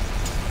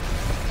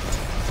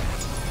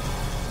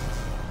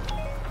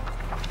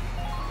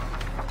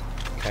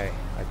 Okay,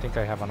 I think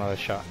I have another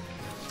shot.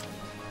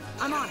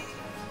 I'm on it.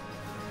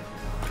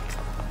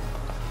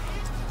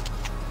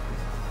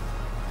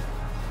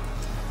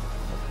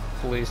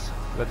 Please,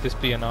 let this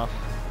be enough.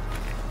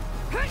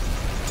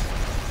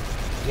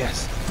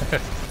 Yes!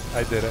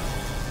 I did it.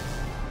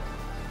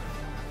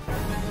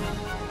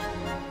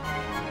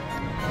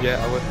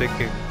 Yeah, I was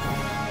thinking.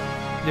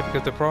 Yeah,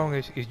 because the problem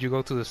is you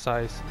go to the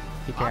sides,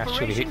 he can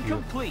actually hit you.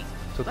 Complete.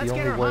 So Let's the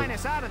get only Her way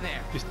Highness out of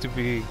there. is to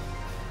be...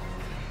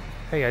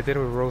 Hey, I did it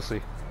with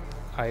Rosie.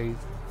 I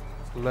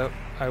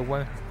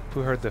went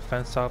put her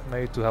defense up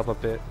maybe to help a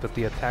bit, but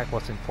the attack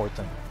was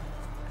important.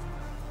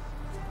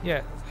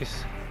 Yeah,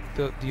 it's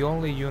the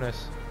only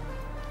units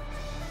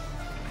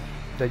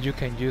that you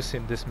can use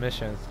in this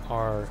mission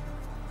are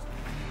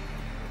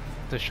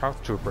the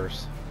shark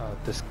troopers.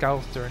 The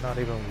scouts, they're not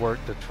even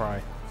worth the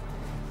try.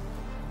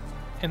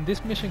 And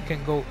this mission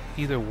can go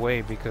either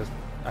way because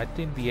I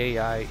think the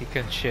AI, it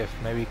can shift.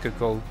 Maybe it could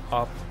go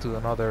up to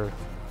another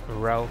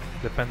route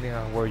depending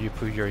on where you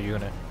put your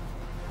unit.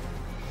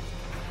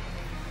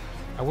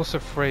 I was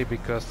afraid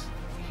because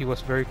he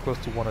was very close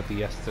to one of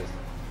the Estes.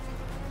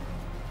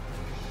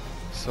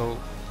 So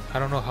I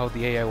don't know how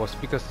the AI was,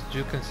 because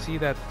you can see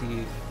that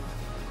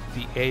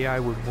the AI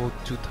will move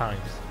 2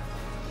 times.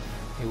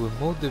 It will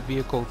move the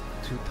vehicle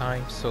 2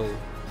 times, so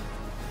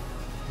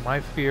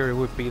my fear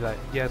would be that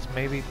yes,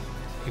 maybe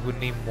it would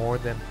need more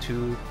than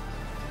two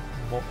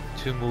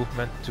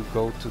movements to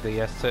go to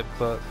the exit,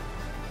 but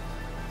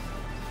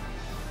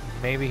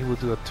maybe he would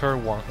do a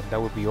third one and that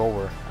would be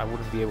over. I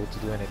wouldn't be able to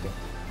do anything.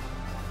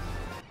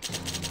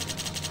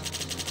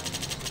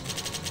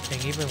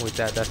 And even with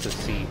that, that's a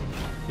C,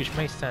 which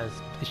makes sense.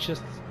 It's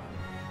just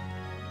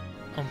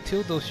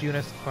until those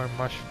units are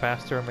much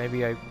faster,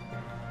 maybe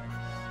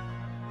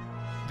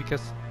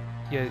because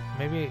yeah,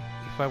 maybe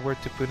if I were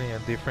to put in a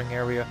different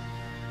area,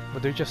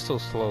 but they're just so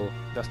slow.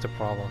 That's the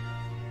problem.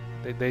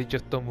 They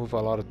just don't move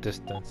a lot of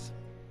distance.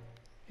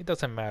 It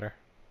doesn't matter.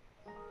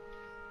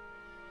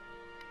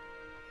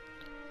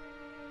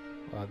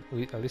 Well,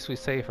 at least we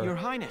save her. Your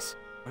Highness,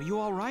 are you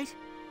all right?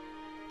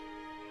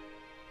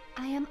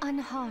 I am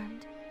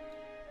unharmed.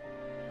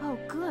 Oh,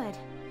 good.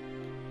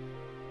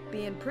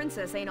 Being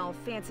princess ain't all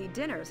fancy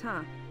dinners,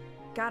 huh?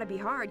 Gotta be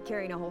hard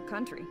carrying a whole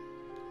country.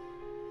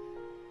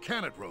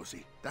 Can it,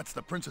 Rosie? That's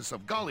the Princess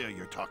of Gallia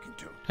you're talking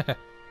to.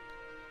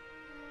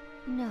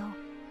 No,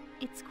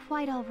 it's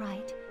quite all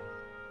right.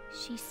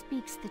 She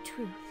speaks the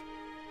truth.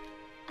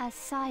 As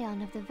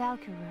scion of the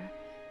Valkyria,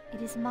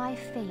 it is my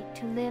fate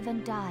to live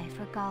and die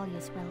for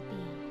Gallia's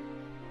well-being.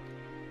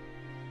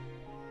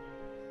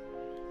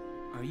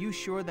 Are you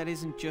sure that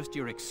isn't just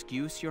your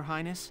excuse, Your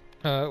Highness?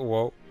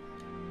 Whoa.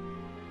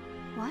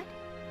 What?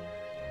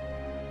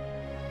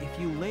 If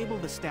you label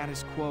the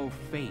status quo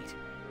fate,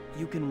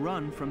 you can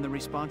run from the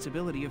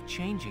responsibility of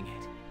changing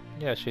it.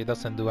 Yeah, she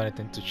doesn't do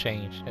anything to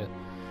change it.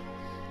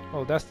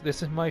 Oh,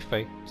 this is my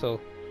fate, so...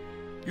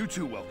 You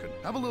too, Welkin.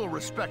 Have a little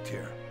respect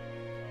here.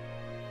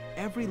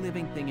 Every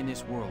living thing in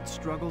this world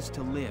struggles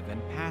to live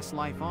and pass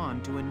life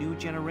on to a new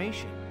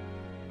generation.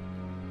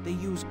 They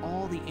use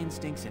all the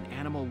instincts and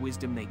animal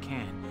wisdom they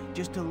can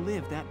just to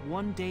live that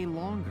one day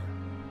longer.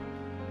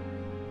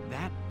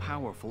 That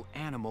powerful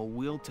animal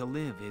will to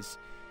live is...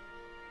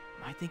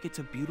 I think it's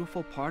a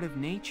beautiful part of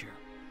nature.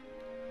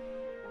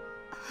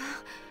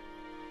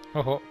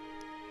 Oh,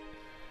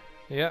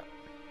 yeah.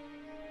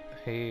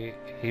 He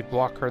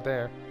blocked her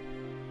there.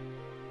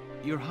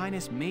 Your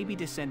Highness may be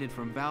descended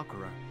from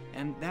Valkyria,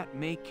 and that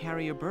may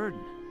carry a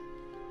burden.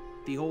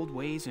 The old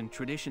ways and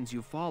traditions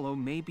you follow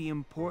may be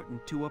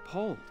important to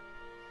uphold.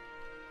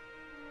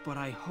 But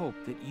I hope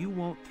that you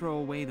won't throw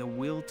away the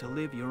will to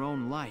live your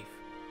own life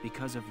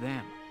because of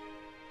them.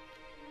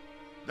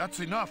 That's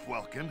enough,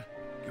 Welkin.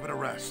 Give it a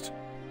rest.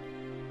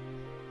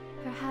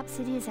 Perhaps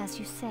it is as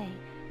you say,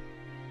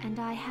 and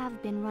I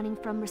have been running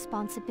from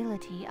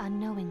responsibility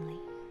unknowingly.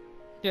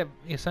 Yeah,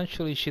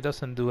 essentially she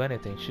doesn't do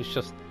anything. She's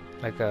just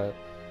like a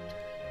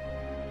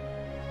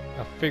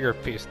figure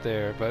piece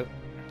there, but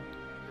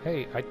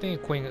hey, I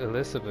think Queen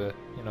Elizabeth,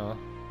 you know,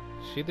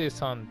 she did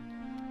some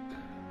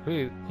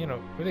really, you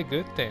know, really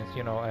good things,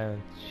 you know,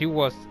 and she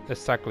was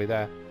exactly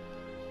that.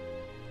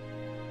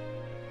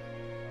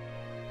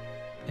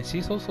 And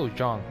she's also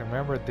young.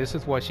 Remember, this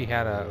is why she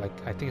had a, like,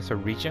 I think it's a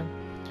regent.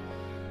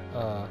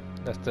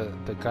 That's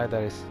the guy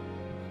that is,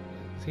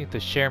 I think the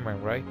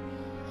chairman, right?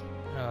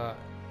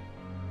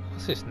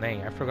 What's his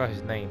name? I forgot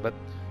his name, but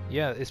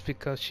yeah, it's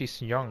because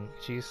she's young.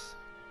 She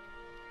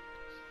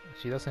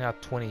doesn't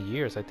have 20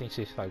 years. I think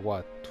she's like,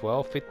 what,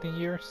 12, 15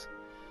 years?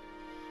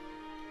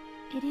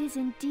 It is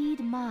indeed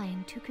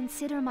mine to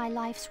consider my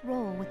life's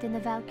role within the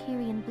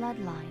Valkyrian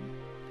bloodline.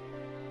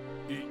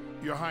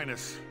 Your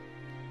Highness.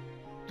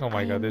 Oh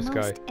my god, this guy. I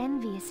am most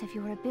envious of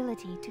your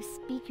ability to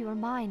speak your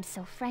mind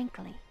so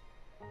frankly.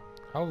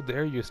 How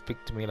dare you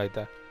speak to me like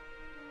that?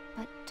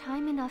 But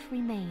time enough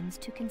remains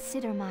to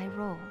consider my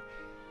role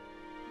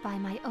by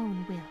my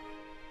own will.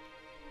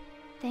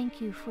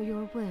 Thank you for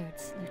your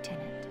words,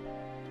 Lieutenant.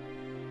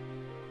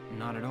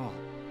 Not at all.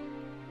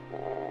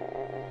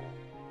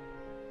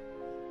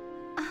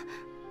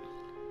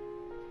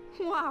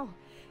 Wow,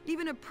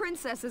 even a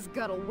princess's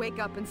gut'll wake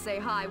up and say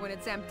hi when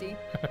it's empty.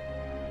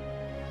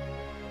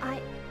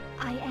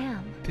 I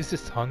am. This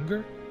is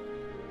hunger?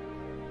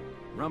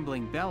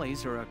 Rumbling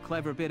bellies are a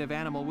clever bit of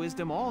animal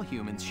wisdom all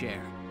humans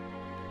share.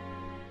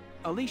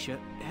 Alicia,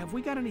 have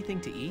we got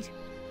anything to eat?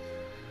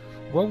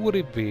 What would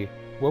it be?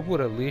 What would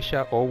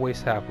Alicia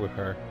always have with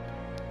her?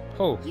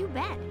 Oh, You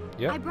bet.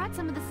 yeah, I brought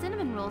some of the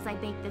cinnamon rolls I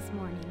baked this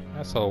morning.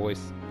 as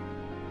always.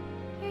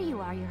 Here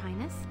you are, Your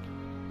Highness.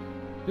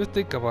 Just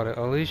think about it.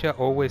 Alicia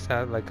always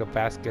had like a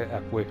basket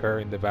with her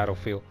in the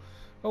battlefield.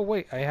 Oh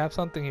wait, I have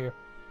something here.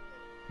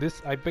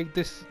 I baked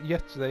this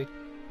yesterday.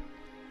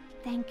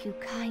 Thank you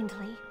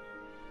kindly.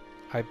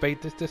 I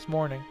baked this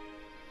morning.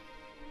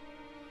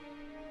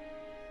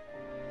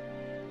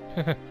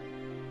 I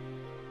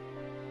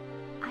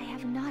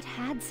have not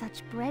had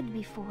such bread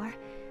before,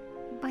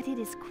 but it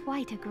is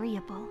quite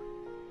agreeable.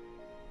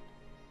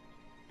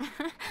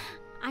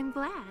 I'm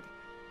glad.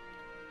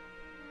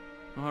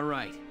 All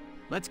right,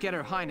 let's get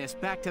Her Highness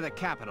back to the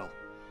capital.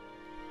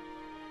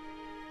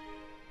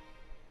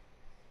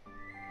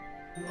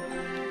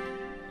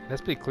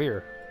 Let's be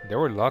clear. They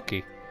were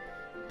lucky.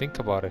 Think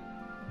about it.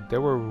 They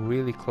were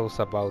really close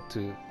about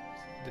to...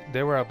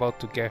 They were about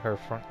to get her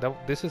from...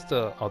 This is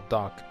a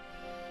dock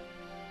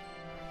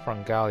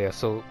from Gallia,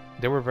 so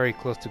they were very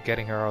close to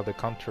getting her out of the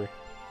country.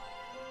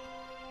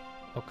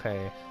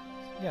 Okay.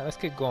 Yeah, let's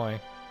get going.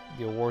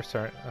 The award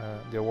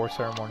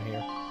ceremony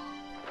here.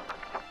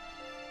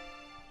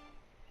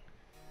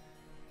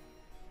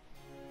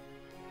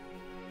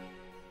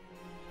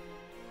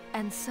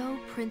 And so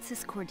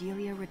Princess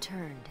Cordelia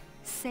returned,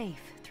 safe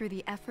through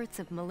the efforts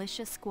of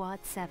Militia Squad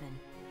 7.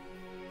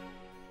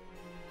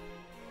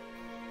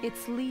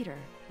 Its leader,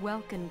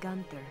 Welkin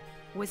Gunther,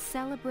 was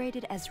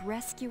celebrated as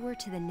rescuer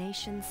to the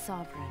nation's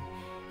sovereign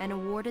and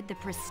awarded the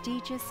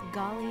prestigious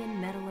Gallian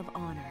Medal of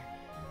Honor.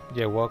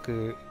 Yeah,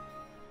 Welkin,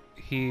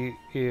 he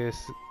is...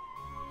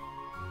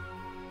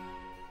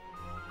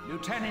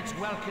 Lieutenant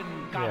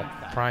Welkin Gunther.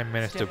 Yeah, Prime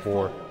Minister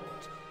Board.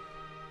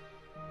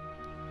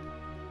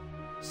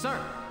 Sir!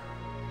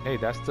 Hey,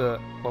 that's the...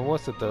 What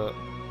was it? The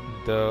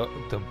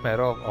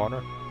Medal of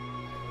Honor?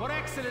 For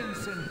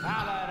excellence in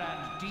valor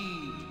and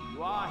deed,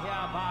 you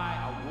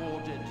hereby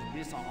awarded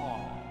this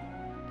honor.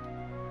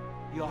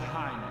 Your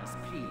Highness,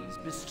 please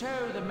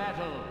bestow the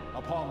medal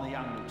upon the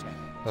young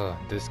lieutenant. Oh,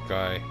 this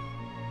guy.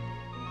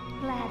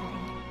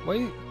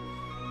 Gladly.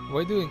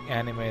 Why doing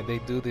anime? They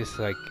do this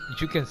like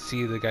you can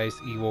see the guy's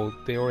evil.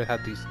 They already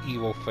have this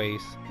evil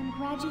face.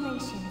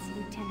 Congratulations,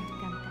 Lieutenant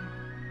Gunther.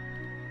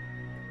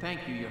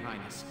 Thank you, Your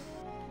Highness.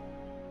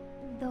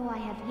 Though I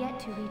have yet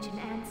to reach an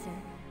answer,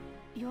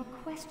 your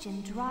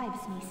question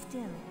drives me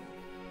still.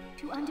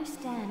 To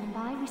understand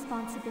my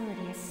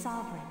responsibility as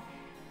sovereign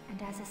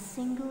and as a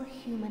single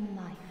human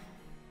life.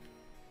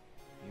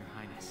 Your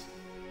Highness.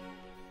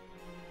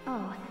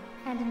 Oh,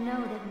 and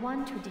know that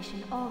one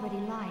tradition already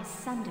lies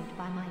sundered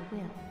by my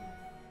will.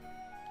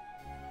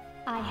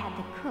 I had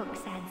the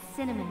cooks add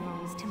cinnamon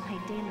rolls to my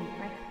daily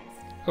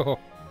breakfast. Oh.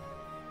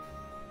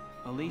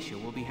 Alicia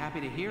will be happy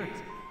to hear it.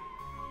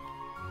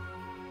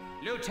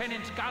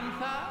 Lieutenant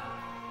Gunther,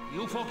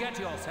 you forget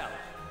yourself.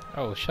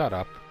 Oh, shut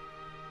up.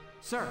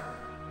 Sir,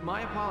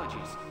 my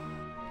apologies.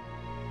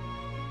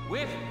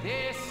 With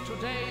this,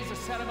 today's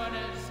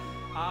ceremonies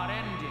are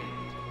ended.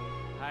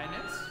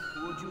 Highness,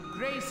 would you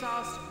grace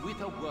us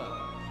with a word?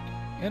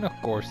 And of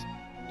course,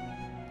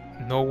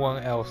 no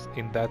one else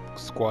in that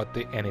squad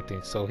did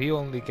anything, so he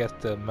only gets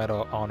the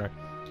Medal of Honor.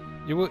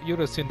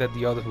 You'd assume that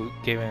the others who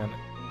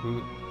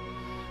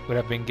would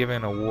have been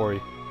given an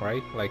award,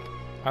 right? Like,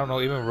 I don't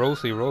know, even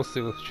Rosie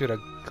should have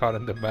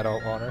gotten the Medal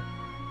of Honor.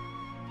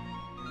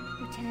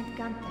 Lieutenant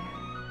Gunther,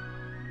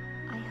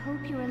 I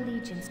hope your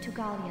allegiance to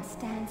Gallia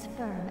stands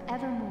firm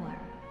evermore.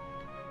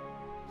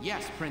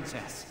 Yes,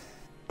 Princess.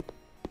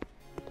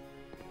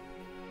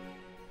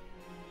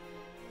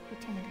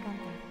 Lieutenant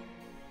Gunther,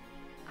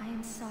 I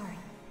am sorry.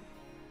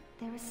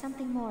 There is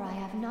something more I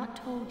have not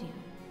told you.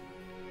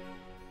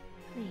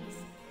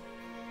 Please,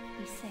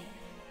 be safe.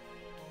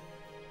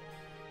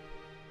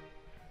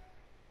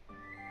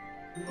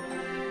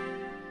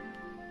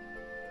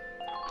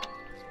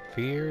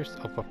 Fears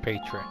of a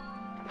Patriot.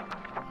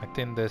 I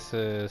think this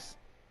is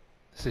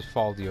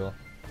Faldio.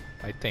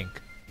 I think.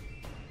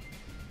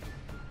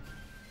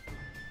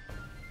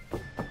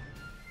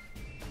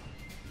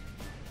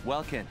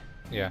 Welkin.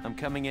 Yeah. I'm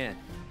coming in.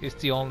 He's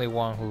the only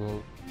one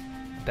who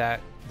that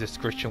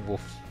description will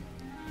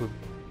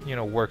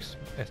works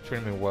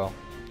extremely well.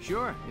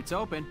 Sure, it's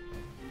open.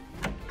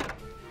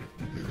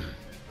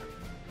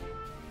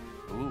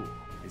 Ooh,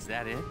 is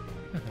that it?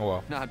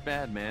 Well, not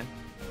bad, man.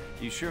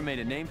 You sure made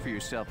a name for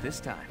yourself this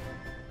time.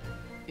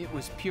 It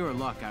was pure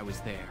luck I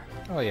was there.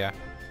 Oh yeah.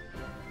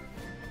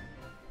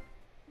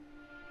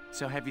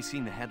 So have you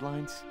seen the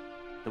headlines?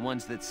 The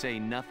ones that say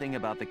nothing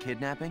about the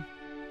kidnapping?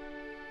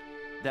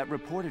 That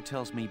reporter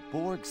tells me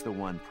Borg's the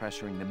one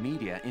pressuring the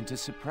media into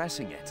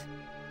suppressing it.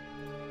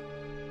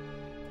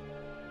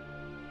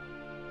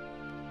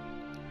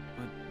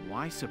 But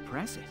why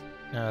suppress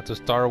it? To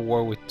start a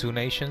war with two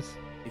nations?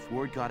 If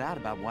word got out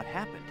about what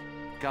happened,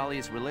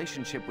 Gallia's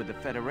relationship with the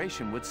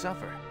Federation would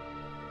suffer.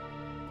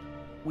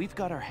 We've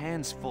got our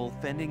hands full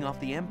fending off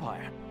the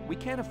Empire. We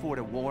can't afford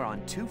a war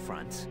on two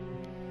fronts.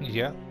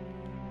 Yeah.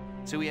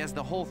 So he has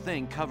the whole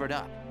thing covered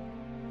up.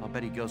 I'll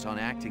bet he goes on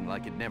acting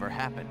like it never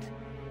happened.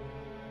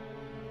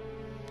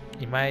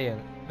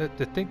 Imagine,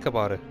 to think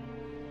about it.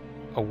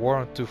 A war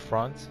on two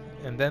fronts,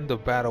 and then the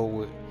battle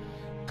with...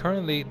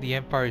 Currently, the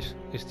Empire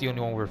is the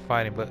only one we're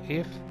fighting, but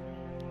if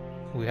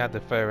we had the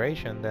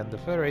Federation, then the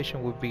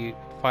Federation would be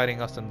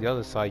fighting us on the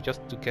other side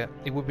just to get...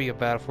 It would be a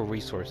battle for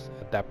resource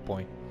at that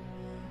point.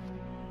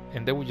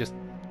 And they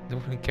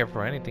wouldn't care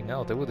for anything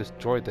else. They would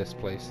destroy this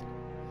place.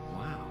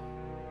 Wow.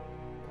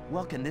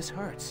 Welkin, this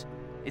hurts.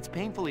 It's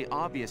painfully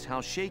obvious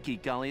how shaky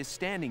Gallia's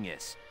standing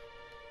is.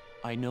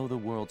 I know the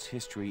world's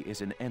history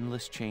is an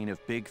endless chain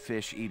of big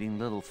fish eating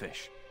little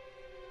fish.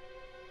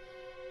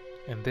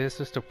 And this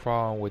is the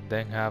problem with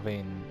them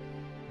having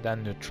that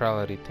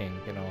neutrality thing,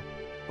 you know.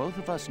 Both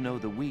of us know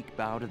the weak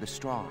bow to the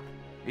strong.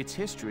 It's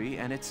history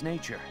and it's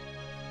nature.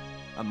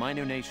 A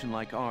minor nation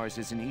like ours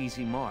is an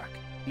easy mark,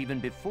 even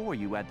before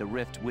you add the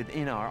rift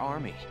within our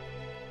army.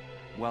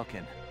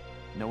 Welkin,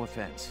 no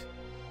offense,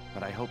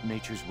 but I hope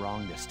nature's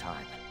wrong this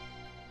time.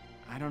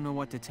 I don't know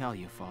what to tell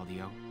you,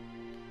 Faldio.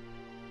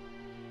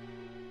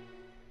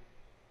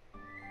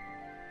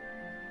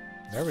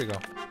 There we go.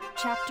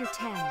 Chapter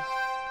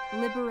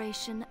 10.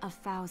 Liberation of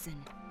Thousand.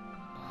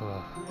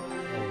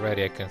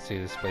 Already I can see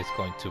this place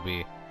going to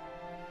be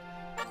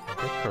a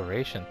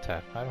decoration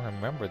tab. I don't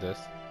remember this.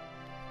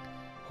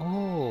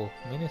 Oh,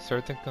 meaning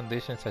certain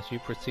conditions as you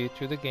proceed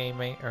through the game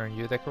may earn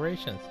you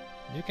decorations.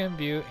 You can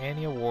view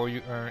any award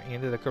you earn in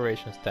the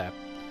decorations tab.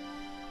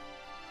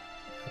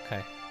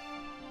 Okay.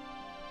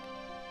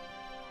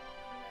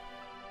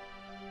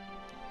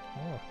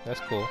 Oh, that's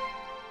cool.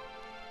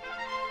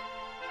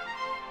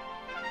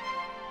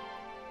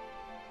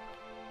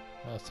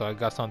 Oh, so I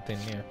got something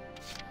new.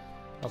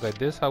 Okay,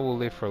 this I will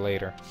leave for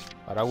later.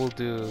 But I will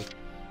do...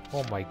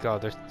 Oh my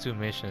god, there's 2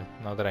 missions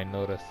now that I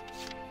notice.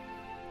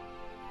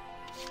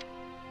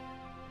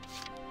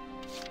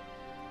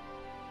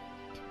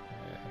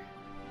 Okay.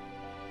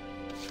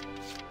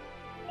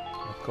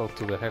 Let's go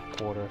to the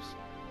headquarters.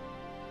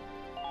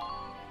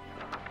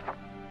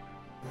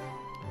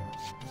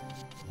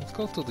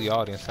 go to the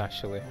audience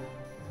actually.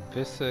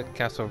 Visit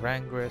Castle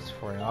Rangris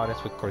for an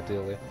audience with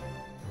Cordelia.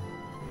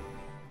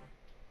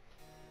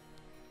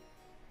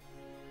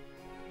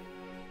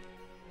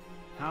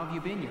 How have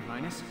you been, Your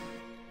Highness?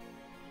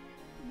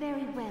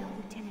 Very well,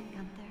 Lieutenant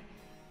Gunther.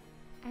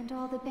 And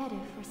all the better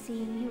for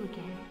seeing you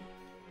again.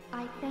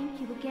 I thank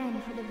you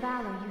again for the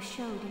valor you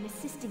showed in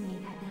assisting me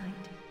that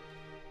night.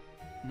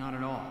 Not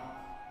at all.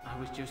 I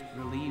was just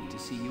relieved to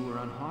see you were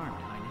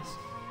unharmed, Highness.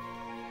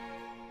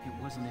 It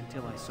wasn't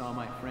until I saw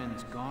my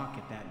friends gawk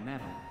at that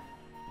medal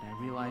that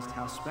I realized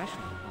how special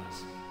it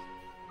was.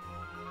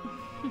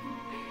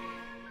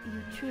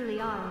 You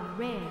truly are a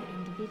rare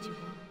individual.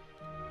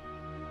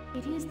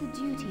 It is the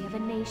duty of a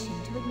nation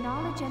to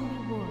acknowledge and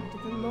reward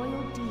the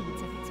loyal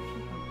deeds of its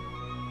people.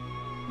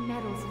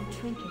 Medals and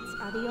trinkets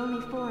are the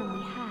only form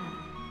we have,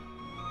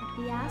 but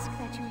we ask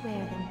that you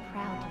wear them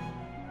proudly.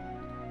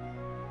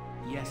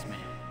 Yes,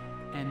 ma'am.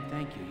 And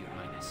thank you, Your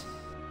Highness.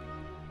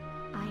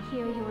 I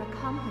hear your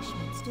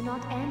accomplishments do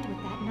not end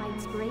with that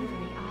knight's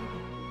bravery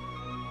either.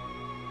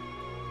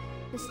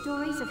 The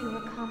stories of your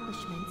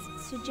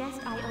accomplishments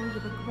suggest I owe you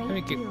a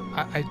great deal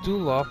more. I do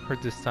love her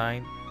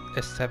design,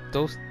 except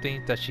those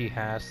things that she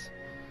has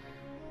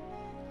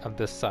of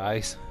the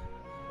size.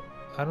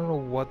 I don't know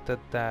what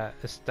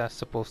that's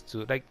supposed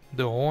to, like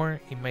the horn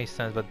it makes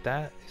sense, but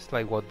that is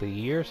like what, the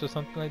ears or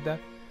something like that.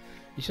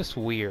 It's just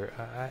weird.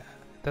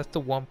 That's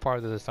the one part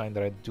of the design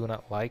that I do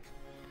not like.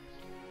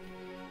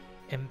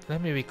 And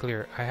let me be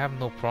clear, I have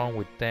no problem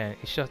with them.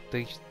 It's just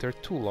they're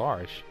too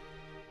large.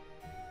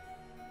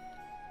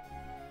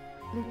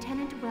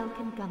 Lieutenant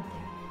Welkin Gunther,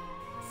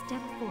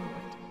 step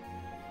forward.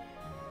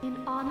 In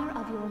honor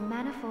of your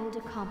manifold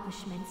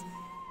accomplishments,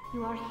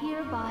 you are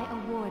hereby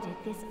awarded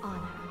this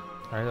honor.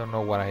 I don't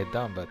know what I had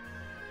done, but...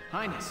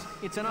 Highness,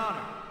 it's an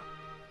honor.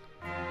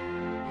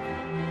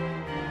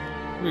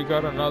 We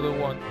got another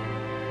one.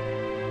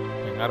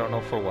 And I don't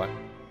know for what.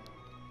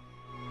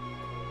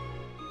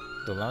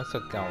 The Lance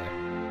of Galia.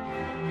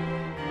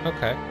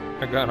 Okay,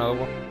 I got another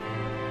one.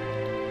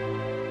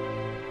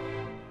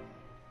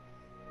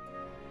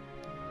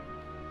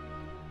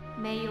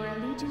 May your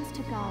allegiance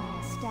to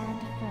Galia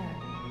stand firm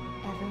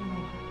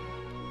evermore.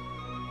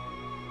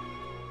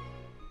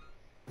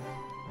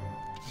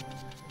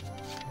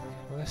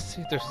 Let's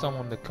see if there's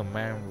someone in the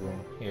command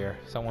room here.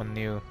 Someone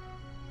new.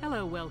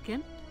 Hello,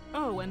 Welkin.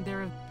 Oh, and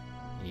there are...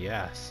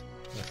 Yes.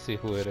 Let's see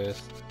who it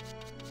is.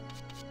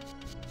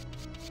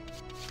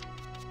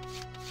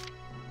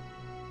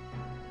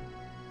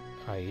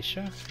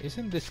 Aisha?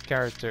 Isn't this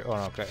character... Oh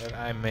no, okay,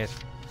 I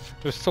missed.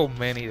 There's so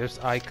many. There's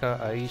Aika,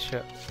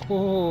 Aisha.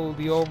 Oh,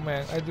 the old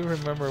man. I do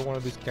remember one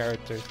of these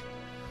characters.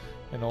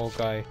 An old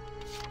guy.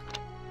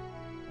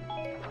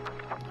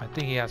 I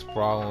think he has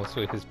problems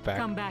with his back.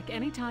 Come back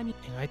anytime you...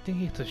 I think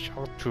he's a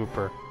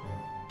sharptrooper.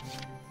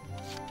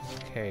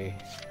 Okay,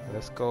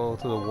 let's go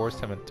to the war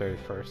cemetery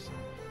first.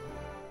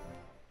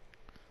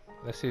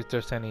 Let's see if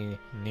there's any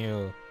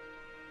new...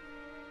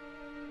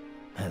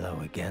 Hello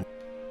again.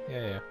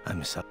 Yeah.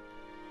 I'm so...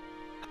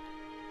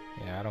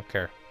 Yeah, I don't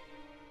care.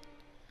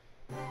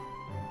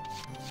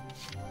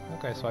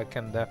 Okay, so I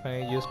can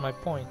definitely use my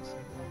points.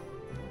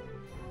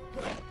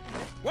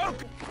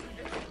 Welcome!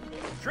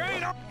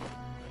 Train up!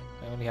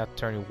 I only have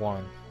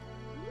 31.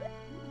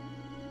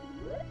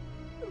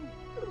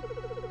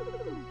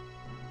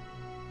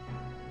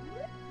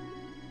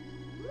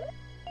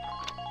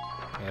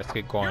 Yeah, let's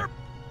get going.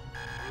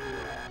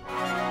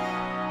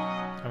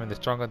 I mean, the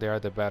stronger they are,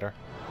 the better.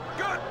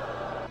 Good.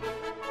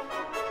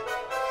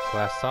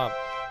 Class up.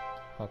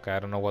 Okay, I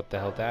don't know what the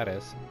hell that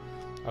is.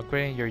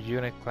 Upgrading your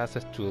unit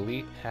classes to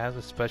elite has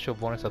a special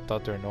bonus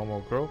above their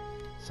normal growth.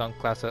 Some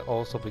classes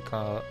also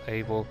become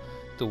able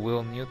to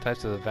wield new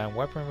types of advanced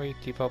weaponry.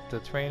 Keep up the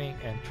training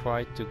and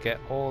try to get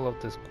all of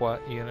the squad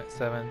unit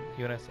 7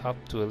 units up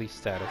to elite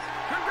status.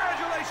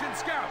 Congratulations,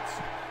 Scouts!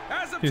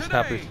 As of His today,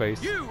 happy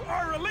face. you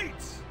are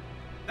elites!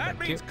 That Thank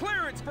means you.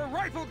 clearance for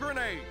rifle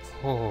grenades!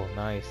 Oh,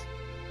 nice.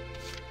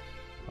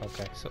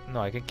 Okay, so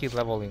no, I can keep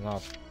leveling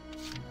up.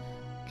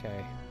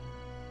 Okay.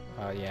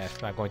 Yeah,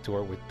 it's not going to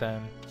work with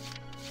them.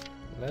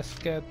 Let's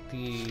get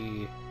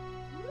the...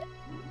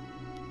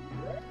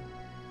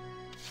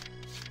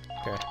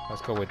 Okay,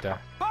 let's go with that.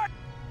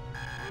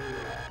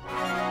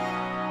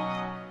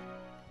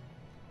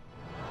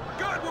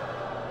 Good.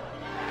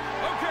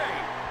 Okay,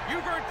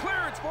 you've earned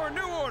clearance for a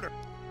new order.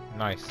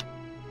 Nice.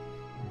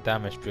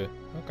 Damage good.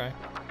 Okay.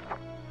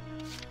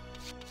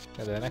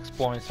 Okay, the next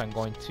points I'm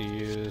going to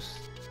use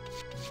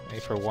maybe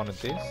for one of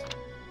these.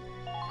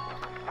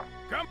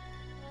 Come.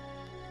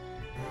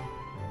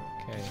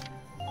 Okay.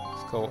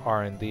 Let's go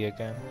R&D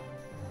again.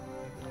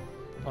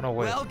 Oh no,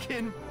 wait.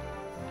 Welkin!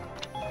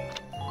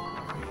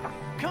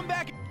 Come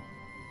back!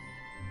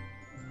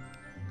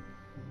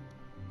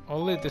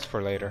 I'll leave this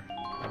for later.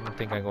 I don't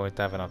think I'm going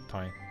to have enough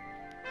time.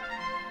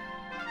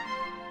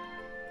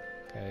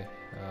 Okay,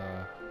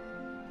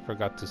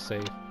 forgot to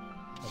save.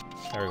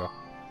 Oh, there we go.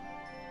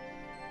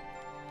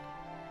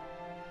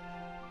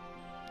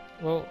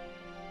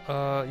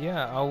 Well,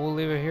 yeah, I will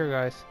leave it here,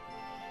 guys.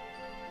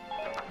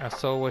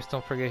 As always,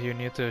 don't forget if you're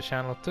new to the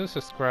channel to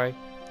subscribe,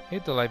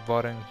 hit the like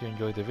button if you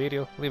enjoyed the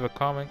video, leave a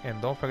comment,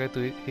 and don't forget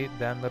to hit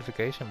that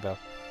notification bell.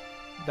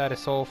 That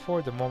is all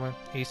for the moment.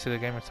 Easy the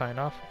Gamer sign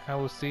off, and I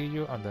will see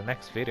you on the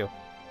next video.